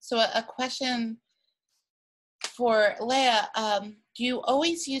 So a question for Leah, do you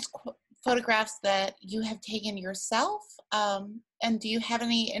always use photographs that you have taken yourself? And do you have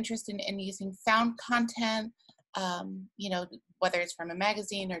any interest in using found content, you know, whether it's from a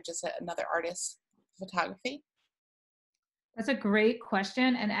magazine or just another artist's photography? That's a great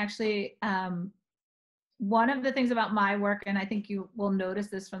question. And actually, one of the things about my work, and I think you will notice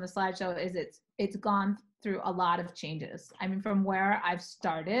this from the slideshow, is it's gone through a lot of changes. I mean, from where I've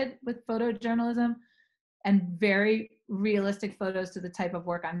started with photojournalism and very realistic photos to the type of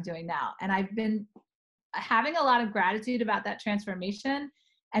work I'm doing now. And I've been having a lot of gratitude about that transformation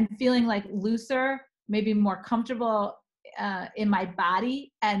and feeling like looser, maybe more comfortable in my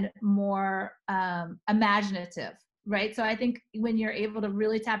body and more imaginative, right? So I think when you're able to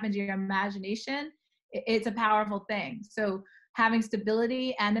really tap into your imagination, it's a powerful thing. So having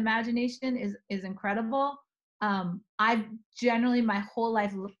stability and imagination is incredible. I've generally my whole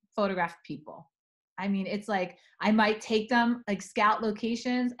life photographed people. I mean, it's like, I might take them, like scout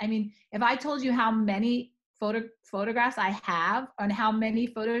locations. I mean, if I told you how many photographs I have and how many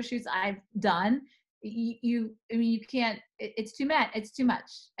photo shoots I've done, you can't, it's too much. It's too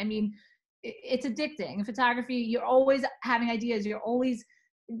much. I mean, it's addicting. In photography, you're always having ideas. You're always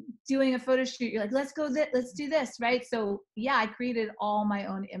doing a photo shoot. You're like, let's do this, right? So yeah, I created all my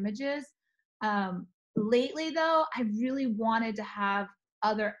own images. Lately though, I really wanted to have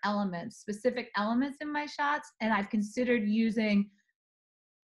other elements, specific elements in my shots. And I've considered using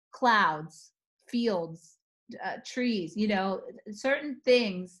clouds, fields, trees, you know, certain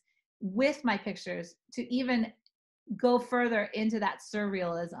things with my pictures to even go further into that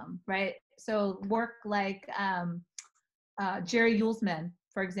surrealism, right? So work like Jerry Uelsman,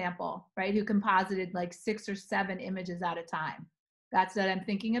 for example, right? Who composited like 6 or 7 images at a time. That's what I'm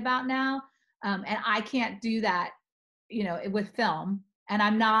thinking about now. And I can't do that, you know, with film. And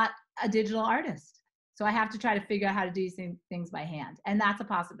I'm not a digital artist. So I have to try to figure out how to do these things by hand. And that's a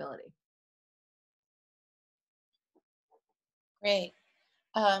possibility. Great.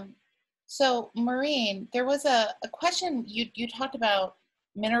 So Maureen, there was a question, you talked about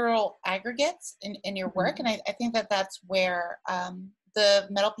mineral aggregates in your work. And I think that's where the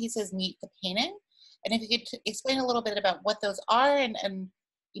metal pieces meet the painting. And if you could explain a little bit about what those are and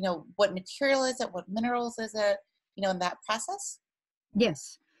you know, what material is it, what minerals is it, you know, in that process?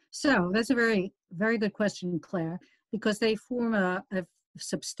 Yes. So that's a very, very good question, Claire, because they form a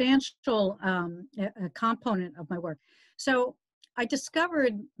substantial a component of my work. So I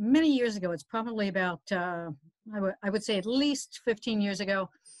discovered many years ago, it's probably about, I would say at least 15 years ago,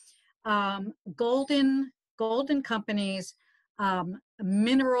 Golden Company's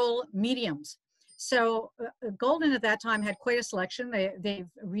mineral mediums. So Golden at that time had quite a selection. They've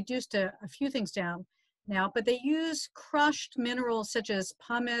reduced a few things down now, but they use crushed minerals such as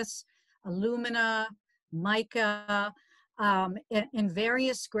pumice, alumina, mica, in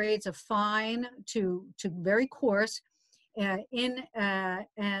various grades of fine to very coarse in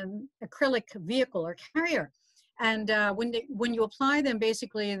an acrylic vehicle or carrier. And when you apply them,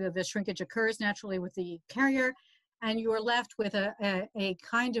 basically the shrinkage occurs naturally with the carrier, and you are left with a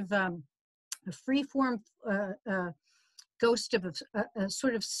kind of a free-form ghost of a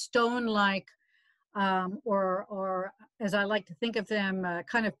sort of stone-like, or as I like to think of them,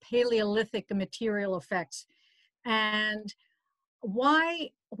 kind of Paleolithic material effects. And why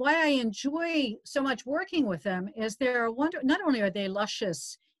I enjoy so much working with them is not only are they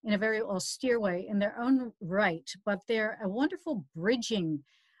luscious in a very austere way in their own right, but they're a wonderful bridging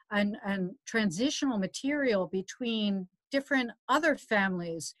and transitional material between different other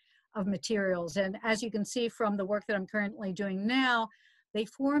families of materials. And as you can see from the work that I'm currently doing now, they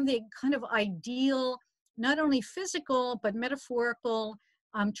form the kind of ideal, not only physical, but metaphorical,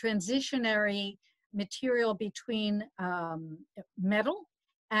 transitionary material between metal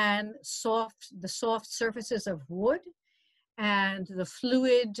and the soft surfaces of wood and the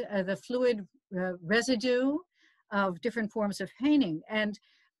fluid residue of different forms of painting. And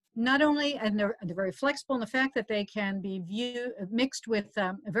not only, and they're very flexible in the fact that they can be mixed with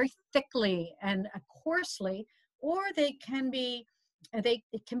very thickly and coarsely, or it can be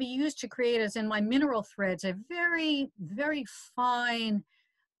used to create, as in my mineral threads, a very, very fine,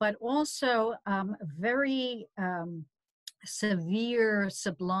 but also very severe,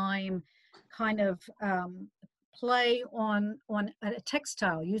 sublime kind of play on a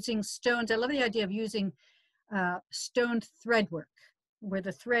textile using stones. I love the idea of using stoned thread work, where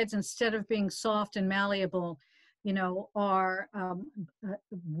the threads, instead of being soft and malleable, you know, are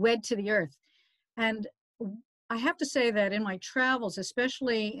wed to the earth. And I have to say that in my travels,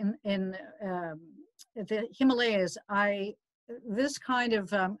 especially in the Himalayas, this kind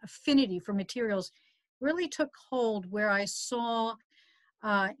of affinity for materials really took hold where I saw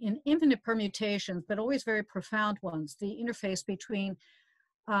in infinite permutations, but always very profound ones, the interface between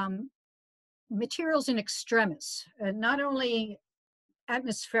materials in extremis, not only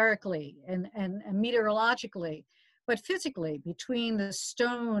atmospherically and meteorologically, but physically, between the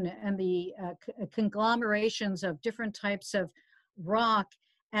stone and the conglomerations of different types of rock,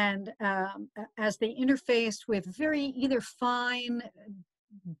 and as they interfaced with very either fine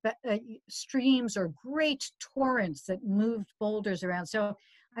streams or great torrents that moved boulders around. So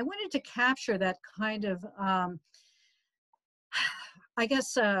I wanted to capture that kind of, I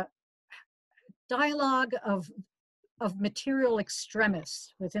guess, dialogue of material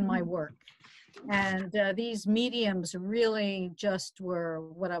extremis within my work. And these mediums really just were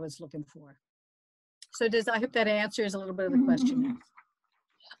what I was looking for. So I hope that answers a little bit of the question.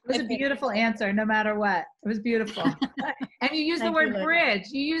 It was a beautiful answer, no matter what. It was beautiful. And you used the word bridge.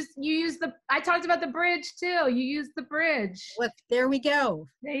 You use the, I talked about the bridge too. You used the bridge. Well, there we go.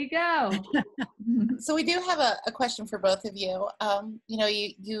 There you go. So we do have a question for both of you. You know,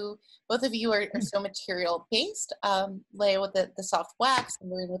 you both of you are so material based. Leah with the soft wax, and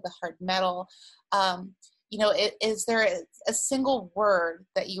Maureen with the hard metal. You know, is there a single word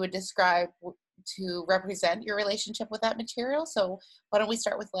that you would describe to represent your relationship with that material? So why don't we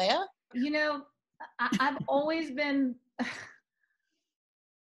start with Leah? You know, I've always been,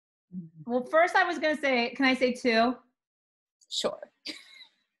 well, first I was going to say, can I say two? Sure.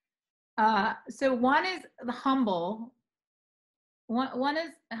 So one is the humble, one is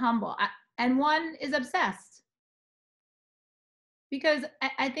humble, and one is obsessed. Because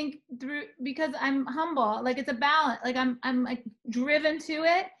I think because I'm humble, like it's a balance, like I'm like driven to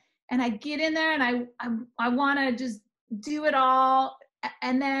it, and I get in there and I want to just do it all,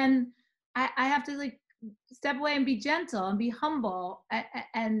 and then I have to like step away and be gentle and be humble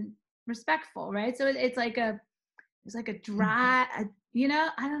and respectful, right? So it's like a dry, you know,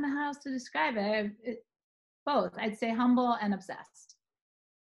 I don't know how else to describe it. Both, I'd say humble and obsessed.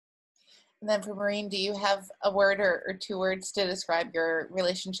 And then for Maureen, do you have a word or two words to describe your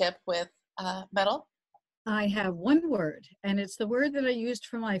relationship with metal? I have one word, and it's the word that I used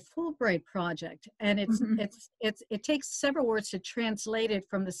for my Fulbright project. And it takes several words to translate it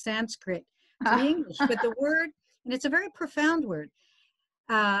from the Sanskrit to the English. But the word, and it's a very profound word,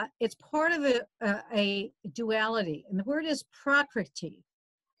 it's part of a duality, and the word is prakriti.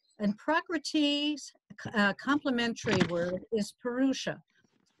 And prakriti's complementary word is purusha.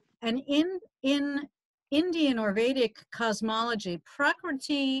 And in Indian or Vedic cosmology,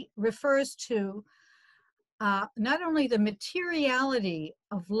 prakriti refers to not only the materiality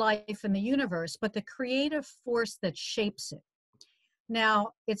of life in the universe, but the creative force that shapes it.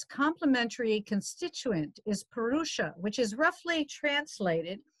 Now, its complementary constituent is purusha, which is roughly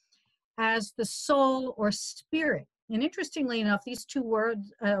translated as the soul or spirit. And interestingly enough, these two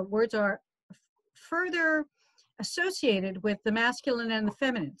words are further associated with the masculine and the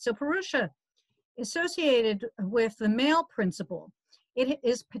feminine. So purusha, associated with the male principle, it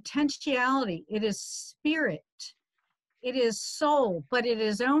is potentiality, it is spirit, it is soul, but it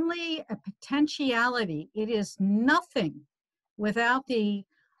is only a potentiality. It is nothing without the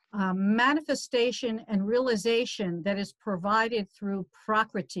manifestation and realization that is provided through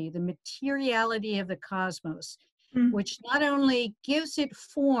prakriti, the materiality of the cosmos, which not only gives it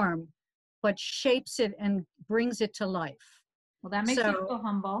form, but shapes it and brings it to life. Well, that makes you feel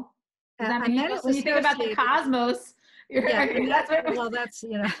humble. When you think about the cosmos, well, that's,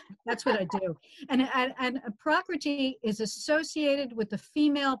 you know, that's what I do. And prakriti is associated with the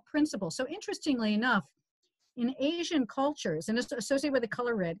female principle. So interestingly enough, in Asian cultures, and it's associated with the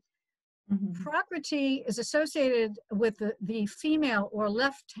color red, prakriti is associated with the female or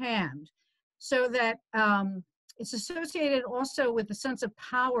left hand, so that it's associated also with the sense of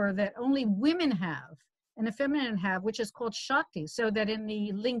power that only women have and the feminine have, which is called Shakti. So that in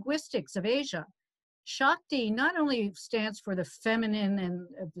the linguistics of Asia, Shakti not only stands for the feminine and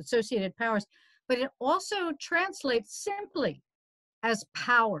associated powers, but it also translates simply as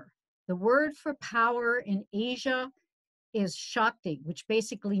power. The word for power in Asia is Shakti, which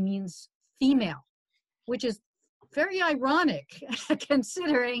basically means female, which is very ironic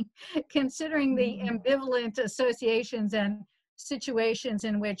considering the ambivalent associations and situations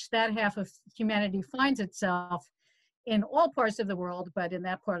in which that half of humanity finds itself in all parts of the world, but in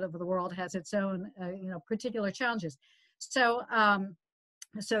that part of the world has its own particular challenges. So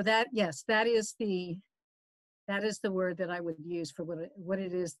so that, yes, that is the word that I would use for what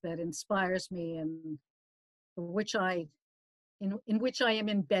it is that inspires me and in which I am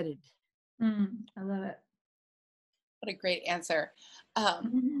embedded. I love it. What a great answer.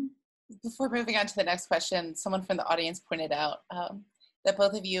 before moving on to the next question, someone from the audience pointed out that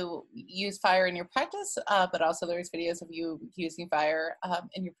both of you use fire in your practice, but also there's videos of you using fire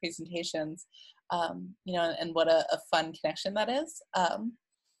in your presentations, you know, and what a fun connection that is.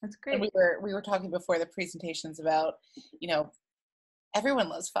 That's great. And we were talking before the presentations about, you know, everyone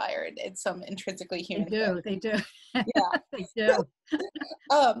loves fire. It's some intrinsically human thing. They do. Yeah. They do.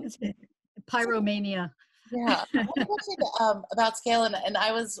 Um, Pyromania. Yeah, I had a question about scale, and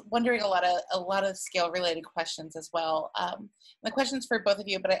I was wondering a lot of scale related questions as well. The question's for both of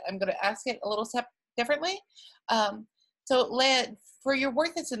you, but I'm going to ask it a little step differently. So, Leah, for your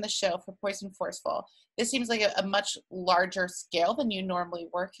work that's in the show for Poised and Forceful, this seems like a much larger scale than you normally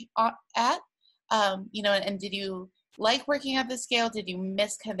work at. You know, and did you like working at this scale? Did you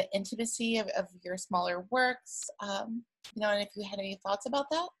miss kind of the intimacy of your smaller works? You know, and if you had any thoughts about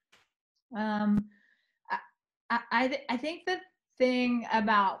that? I think the thing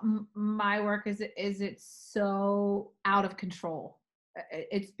about my work is it's so out of control.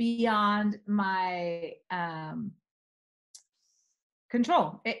 It's beyond my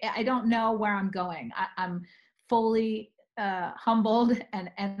control. I don't know where I'm going. I'm fully humbled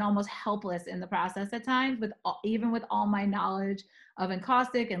and almost helpless in the process at times. Even with all my knowledge of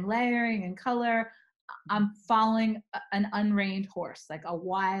encaustic and layering and color, I'm following an unreined horse, like a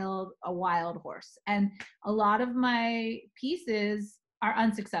wild horse. And a lot of my pieces are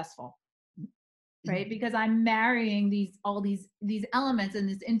unsuccessful, right? Because I'm marrying all these elements and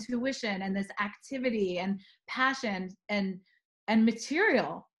this intuition and this activity and passion and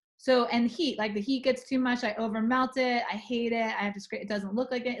material. So, and heat, like the heat gets too much, I over melt it, I hate it, I have to scrape, it doesn't look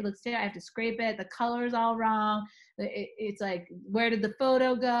like it looks terrible, I have to scrape it, the color's all wrong, it's like, where did the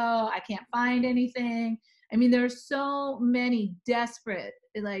photo go? I can't find anything. I mean, there's so many desperate,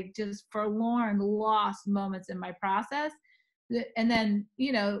 like just forlorn, lost moments in my process. And then,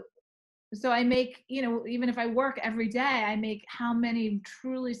 you know, so I make, you know, even if I work every day, I make how many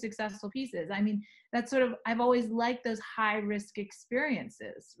truly successful pieces. I mean, that's sort of, I've always liked those high risk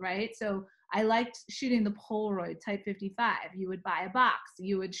experiences, right? So I liked shooting the Polaroid Type 55. You would buy a box,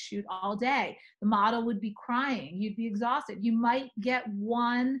 you would shoot all day. The model would be crying, you'd be exhausted. You might get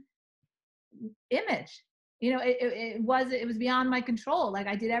one image. You know, it was beyond my control. Like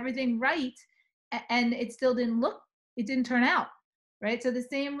I did everything right and it still didn't turn out. Right. So the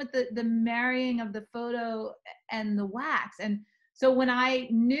same with the marrying of the photo and the wax. And so when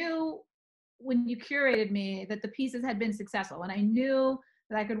you curated me, that the pieces had been successful, when I knew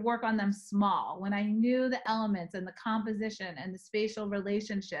that I could work on them small, when I knew the elements and the composition and the spatial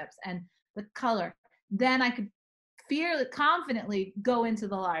relationships and the color, then I could confidently go into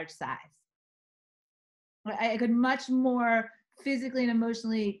the large size. I could much more physically and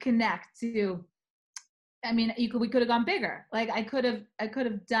emotionally connect to, I mean, we could have gone bigger. Like I could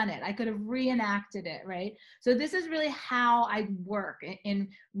have done it. I could have reenacted it, right? So this is really how I work in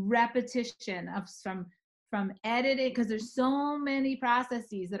repetition of from editing, because there's so many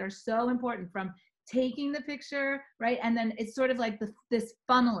processes that are so important, from taking the picture, right? And then it's sort of like this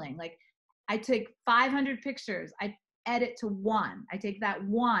funneling. Like I take 500 pictures, I edit to one. I take that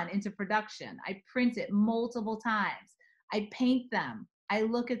one into production. I print it multiple times. I paint them. I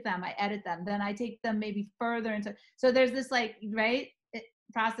look at them, I edit them, then I take them maybe further into, so there's this like, right,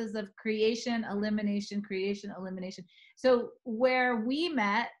 process of creation, elimination. So where we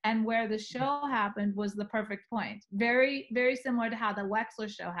met and where the show happened was the perfect point. Very, very similar to how the Wexler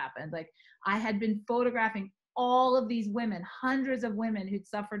show happened. Like I had been photographing all of these women, hundreds of women who'd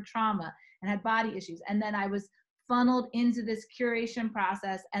suffered trauma and had body issues. And then I was funneled into this curation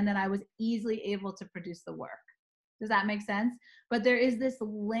process, and then I was easily able to produce the work. Does that make sense? But there is this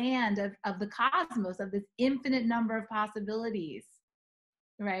land of the cosmos, of this infinite number of possibilities,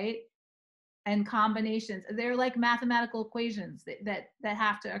 right? And combinations. They're like mathematical equations that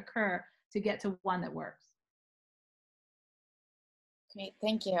have to occur to get to one that works. Great,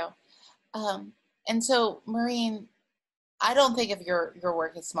 thank you. And so, Maureen, I don't think of your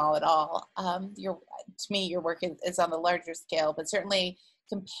work as small at all. To me, your work is on the larger scale, but certainly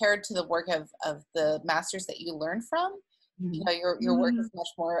compared to the work of the masters that you learn from, you know, your work is much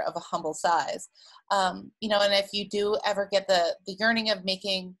more of a humble size. You know, and if you do ever get the yearning of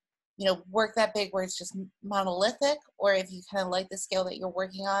making, you know, work that big where it's just monolithic, or if you kind of like the scale that you're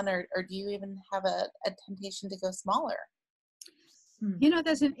working on, or do you even have a temptation to go smaller? You know,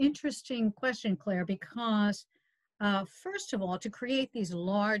 that's an interesting question, Claire, because first of all, to create these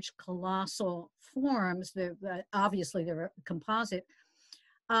large, colossal forms, obviously they're composite,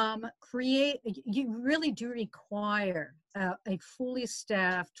 you really do require a fully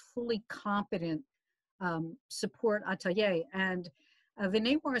staffed, fully competent support atelier. And the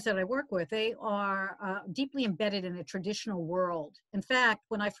Nemours that I work with, they are deeply embedded in a traditional world. In fact,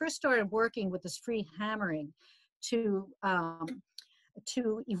 when I first started working with this free hammering to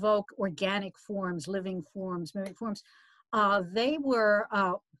evoke organic forms, living forms, mimic forms, they were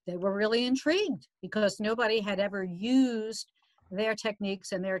really intrigued because nobody had ever used their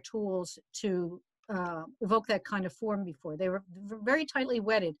techniques and their tools to evoke that kind of form before. They were very tightly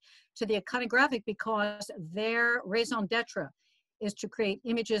wedded to the iconographic because their raison d'etre is to create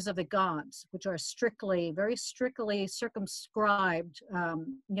images of the gods, which are very strictly circumscribed,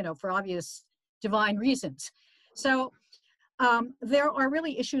 for obvious divine reasons. So there are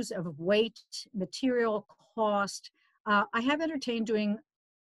really issues of weight, material cost. I have entertained doing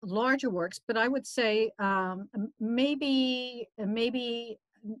larger works, but I would say maybe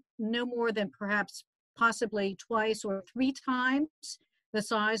no more than perhaps possibly twice or 3 times the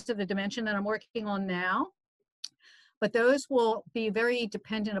size of the dimension that I'm working on now. But those will be very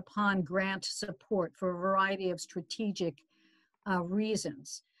dependent upon grant support for a variety of strategic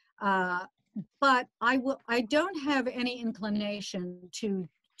reasons. But I don't have any inclination to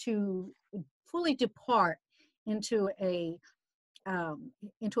fully depart into a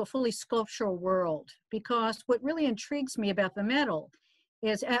fully sculptural world, because what really intrigues me about the metal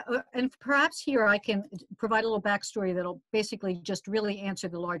is, and perhaps here I can provide a little backstory that'll basically just really answer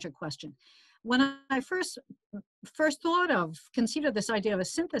the larger question. When I first conceived of this idea of a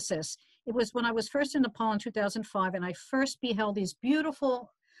synthesis, it was when I was first in Nepal in 2005, and I first beheld these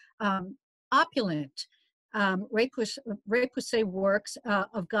beautiful, opulent repoussé works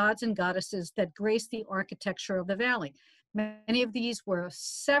of gods and goddesses that grace the architecture of the valley. Many of these were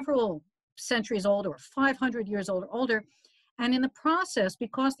several centuries old or 500 years old or older. And in the process,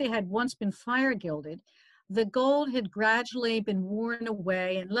 because they had once been fire gilded, the gold had gradually been worn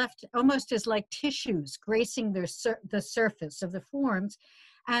away and left almost as like tissues gracing the surface of the forms,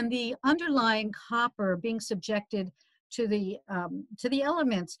 and the underlying copper being subjected to the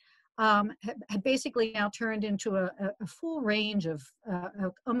elements had basically now turned into a full range of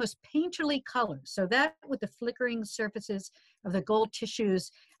almost painterly colors. So that, with the flickering surfaces of the gold tissues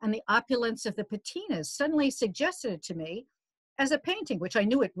and the opulence of the patinas, suddenly suggested it to me as a painting, which I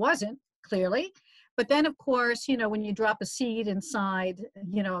knew it wasn't, clearly. But then, of course, when you drop a seed inside,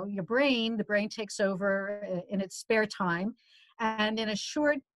 your brain, the brain takes over in its spare time. And in a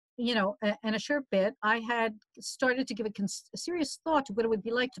short bit, I had started to give a serious thought to what it would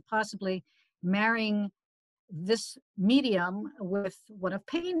be like to possibly marrying this medium with one of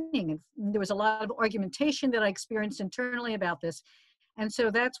painting. And there was a lot of argumentation that I experienced internally about this. And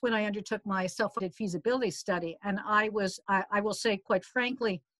so that's when I undertook my self-funded feasibility study. And I will say, quite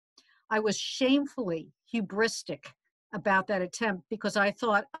frankly, I was shamefully hubristic about that attempt, because I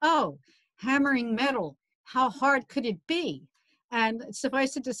thought, oh, hammering metal, how hard could it be? And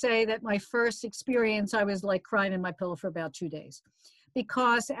suffice it to say that my first experience, I was like crying in my pillow for about 2 days,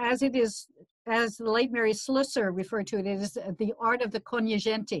 because as the late Mary Slusser referred to it, it is the art of the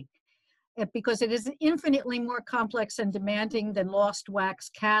cognoscenti, because it is infinitely more complex and demanding than lost wax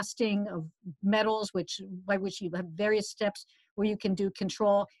casting of metals, by which you have various steps where you can do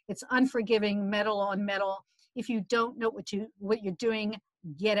control. It's unforgiving, metal on metal. If you don't know what you're doing,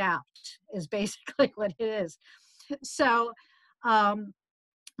 get out, is basically what it is. So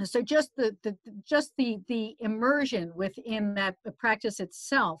just the immersion within that practice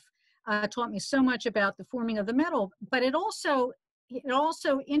itself taught me so much about the forming of the metal, but it also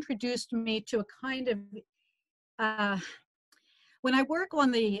introduced me to a kind of when I work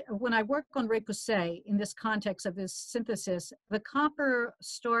on repoussé in this context of this synthesis, the copper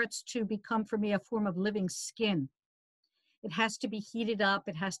starts to become for me a form of living skin. It has to be heated up.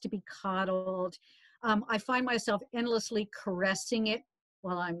 It has to be coddled. I find myself endlessly caressing it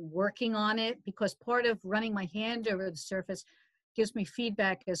while I'm working on it, because part of running my hand over the surface gives me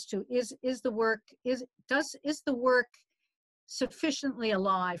feedback as to is the work sufficiently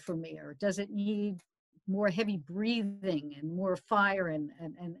alive for me, or does it need more heavy breathing and more fire and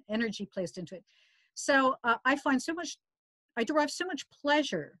energy placed into it. So I derive so much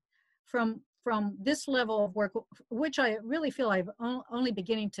pleasure from this level of work, which I really feel I'm only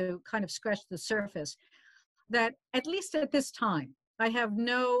beginning to kind of scratch the surface, that at least at this time, I have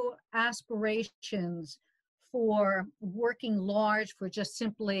no aspirations for working large for just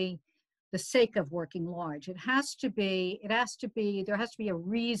simply the sake of working large. There has to be a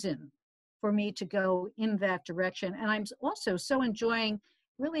reason for me to go in that direction. And I'm also so enjoying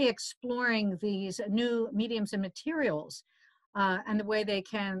really exploring these new mediums and materials and the way they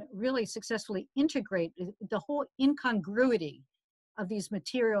can really successfully integrate the whole incongruity of these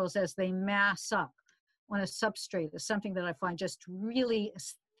materials as they mass up on a substrate is something that I find just really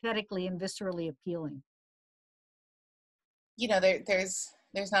aesthetically and viscerally appealing. You know, there's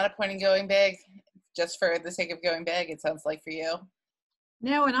not a point in going big just for the sake of going big, it sounds like for you.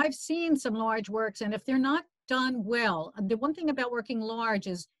 No, and I've seen some large works, and if they're not done well, the one thing about working large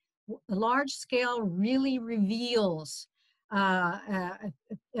is large scale really reveals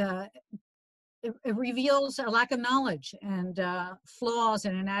it reveals a lack of knowledge and flaws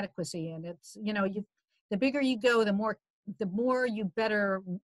and inadequacy. And it's, you know, the bigger you go, the more you better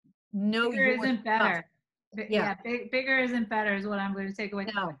know bigger your isn't stuff. better. Yeah, Bigger isn't better is what I'm going to take away.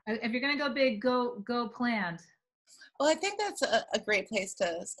 no. If you're going to go big, go planned. Well, I think that's a great place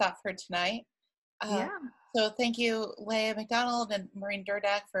to stop for tonight. Yeah. So thank you, Leah Macdonald and Maureen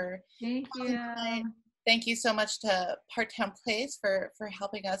Drdak, for Thank talking you. tonight. Thank you so much to Park Towne Place for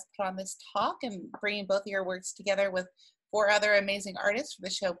helping us put on this talk and bringing both of your works together with 4 other amazing artists for the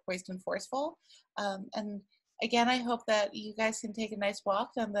show Poised and Forceful. And again, I hope that you guys can take a nice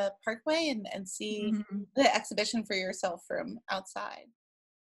walk down the parkway and see the exhibition for yourself from outside.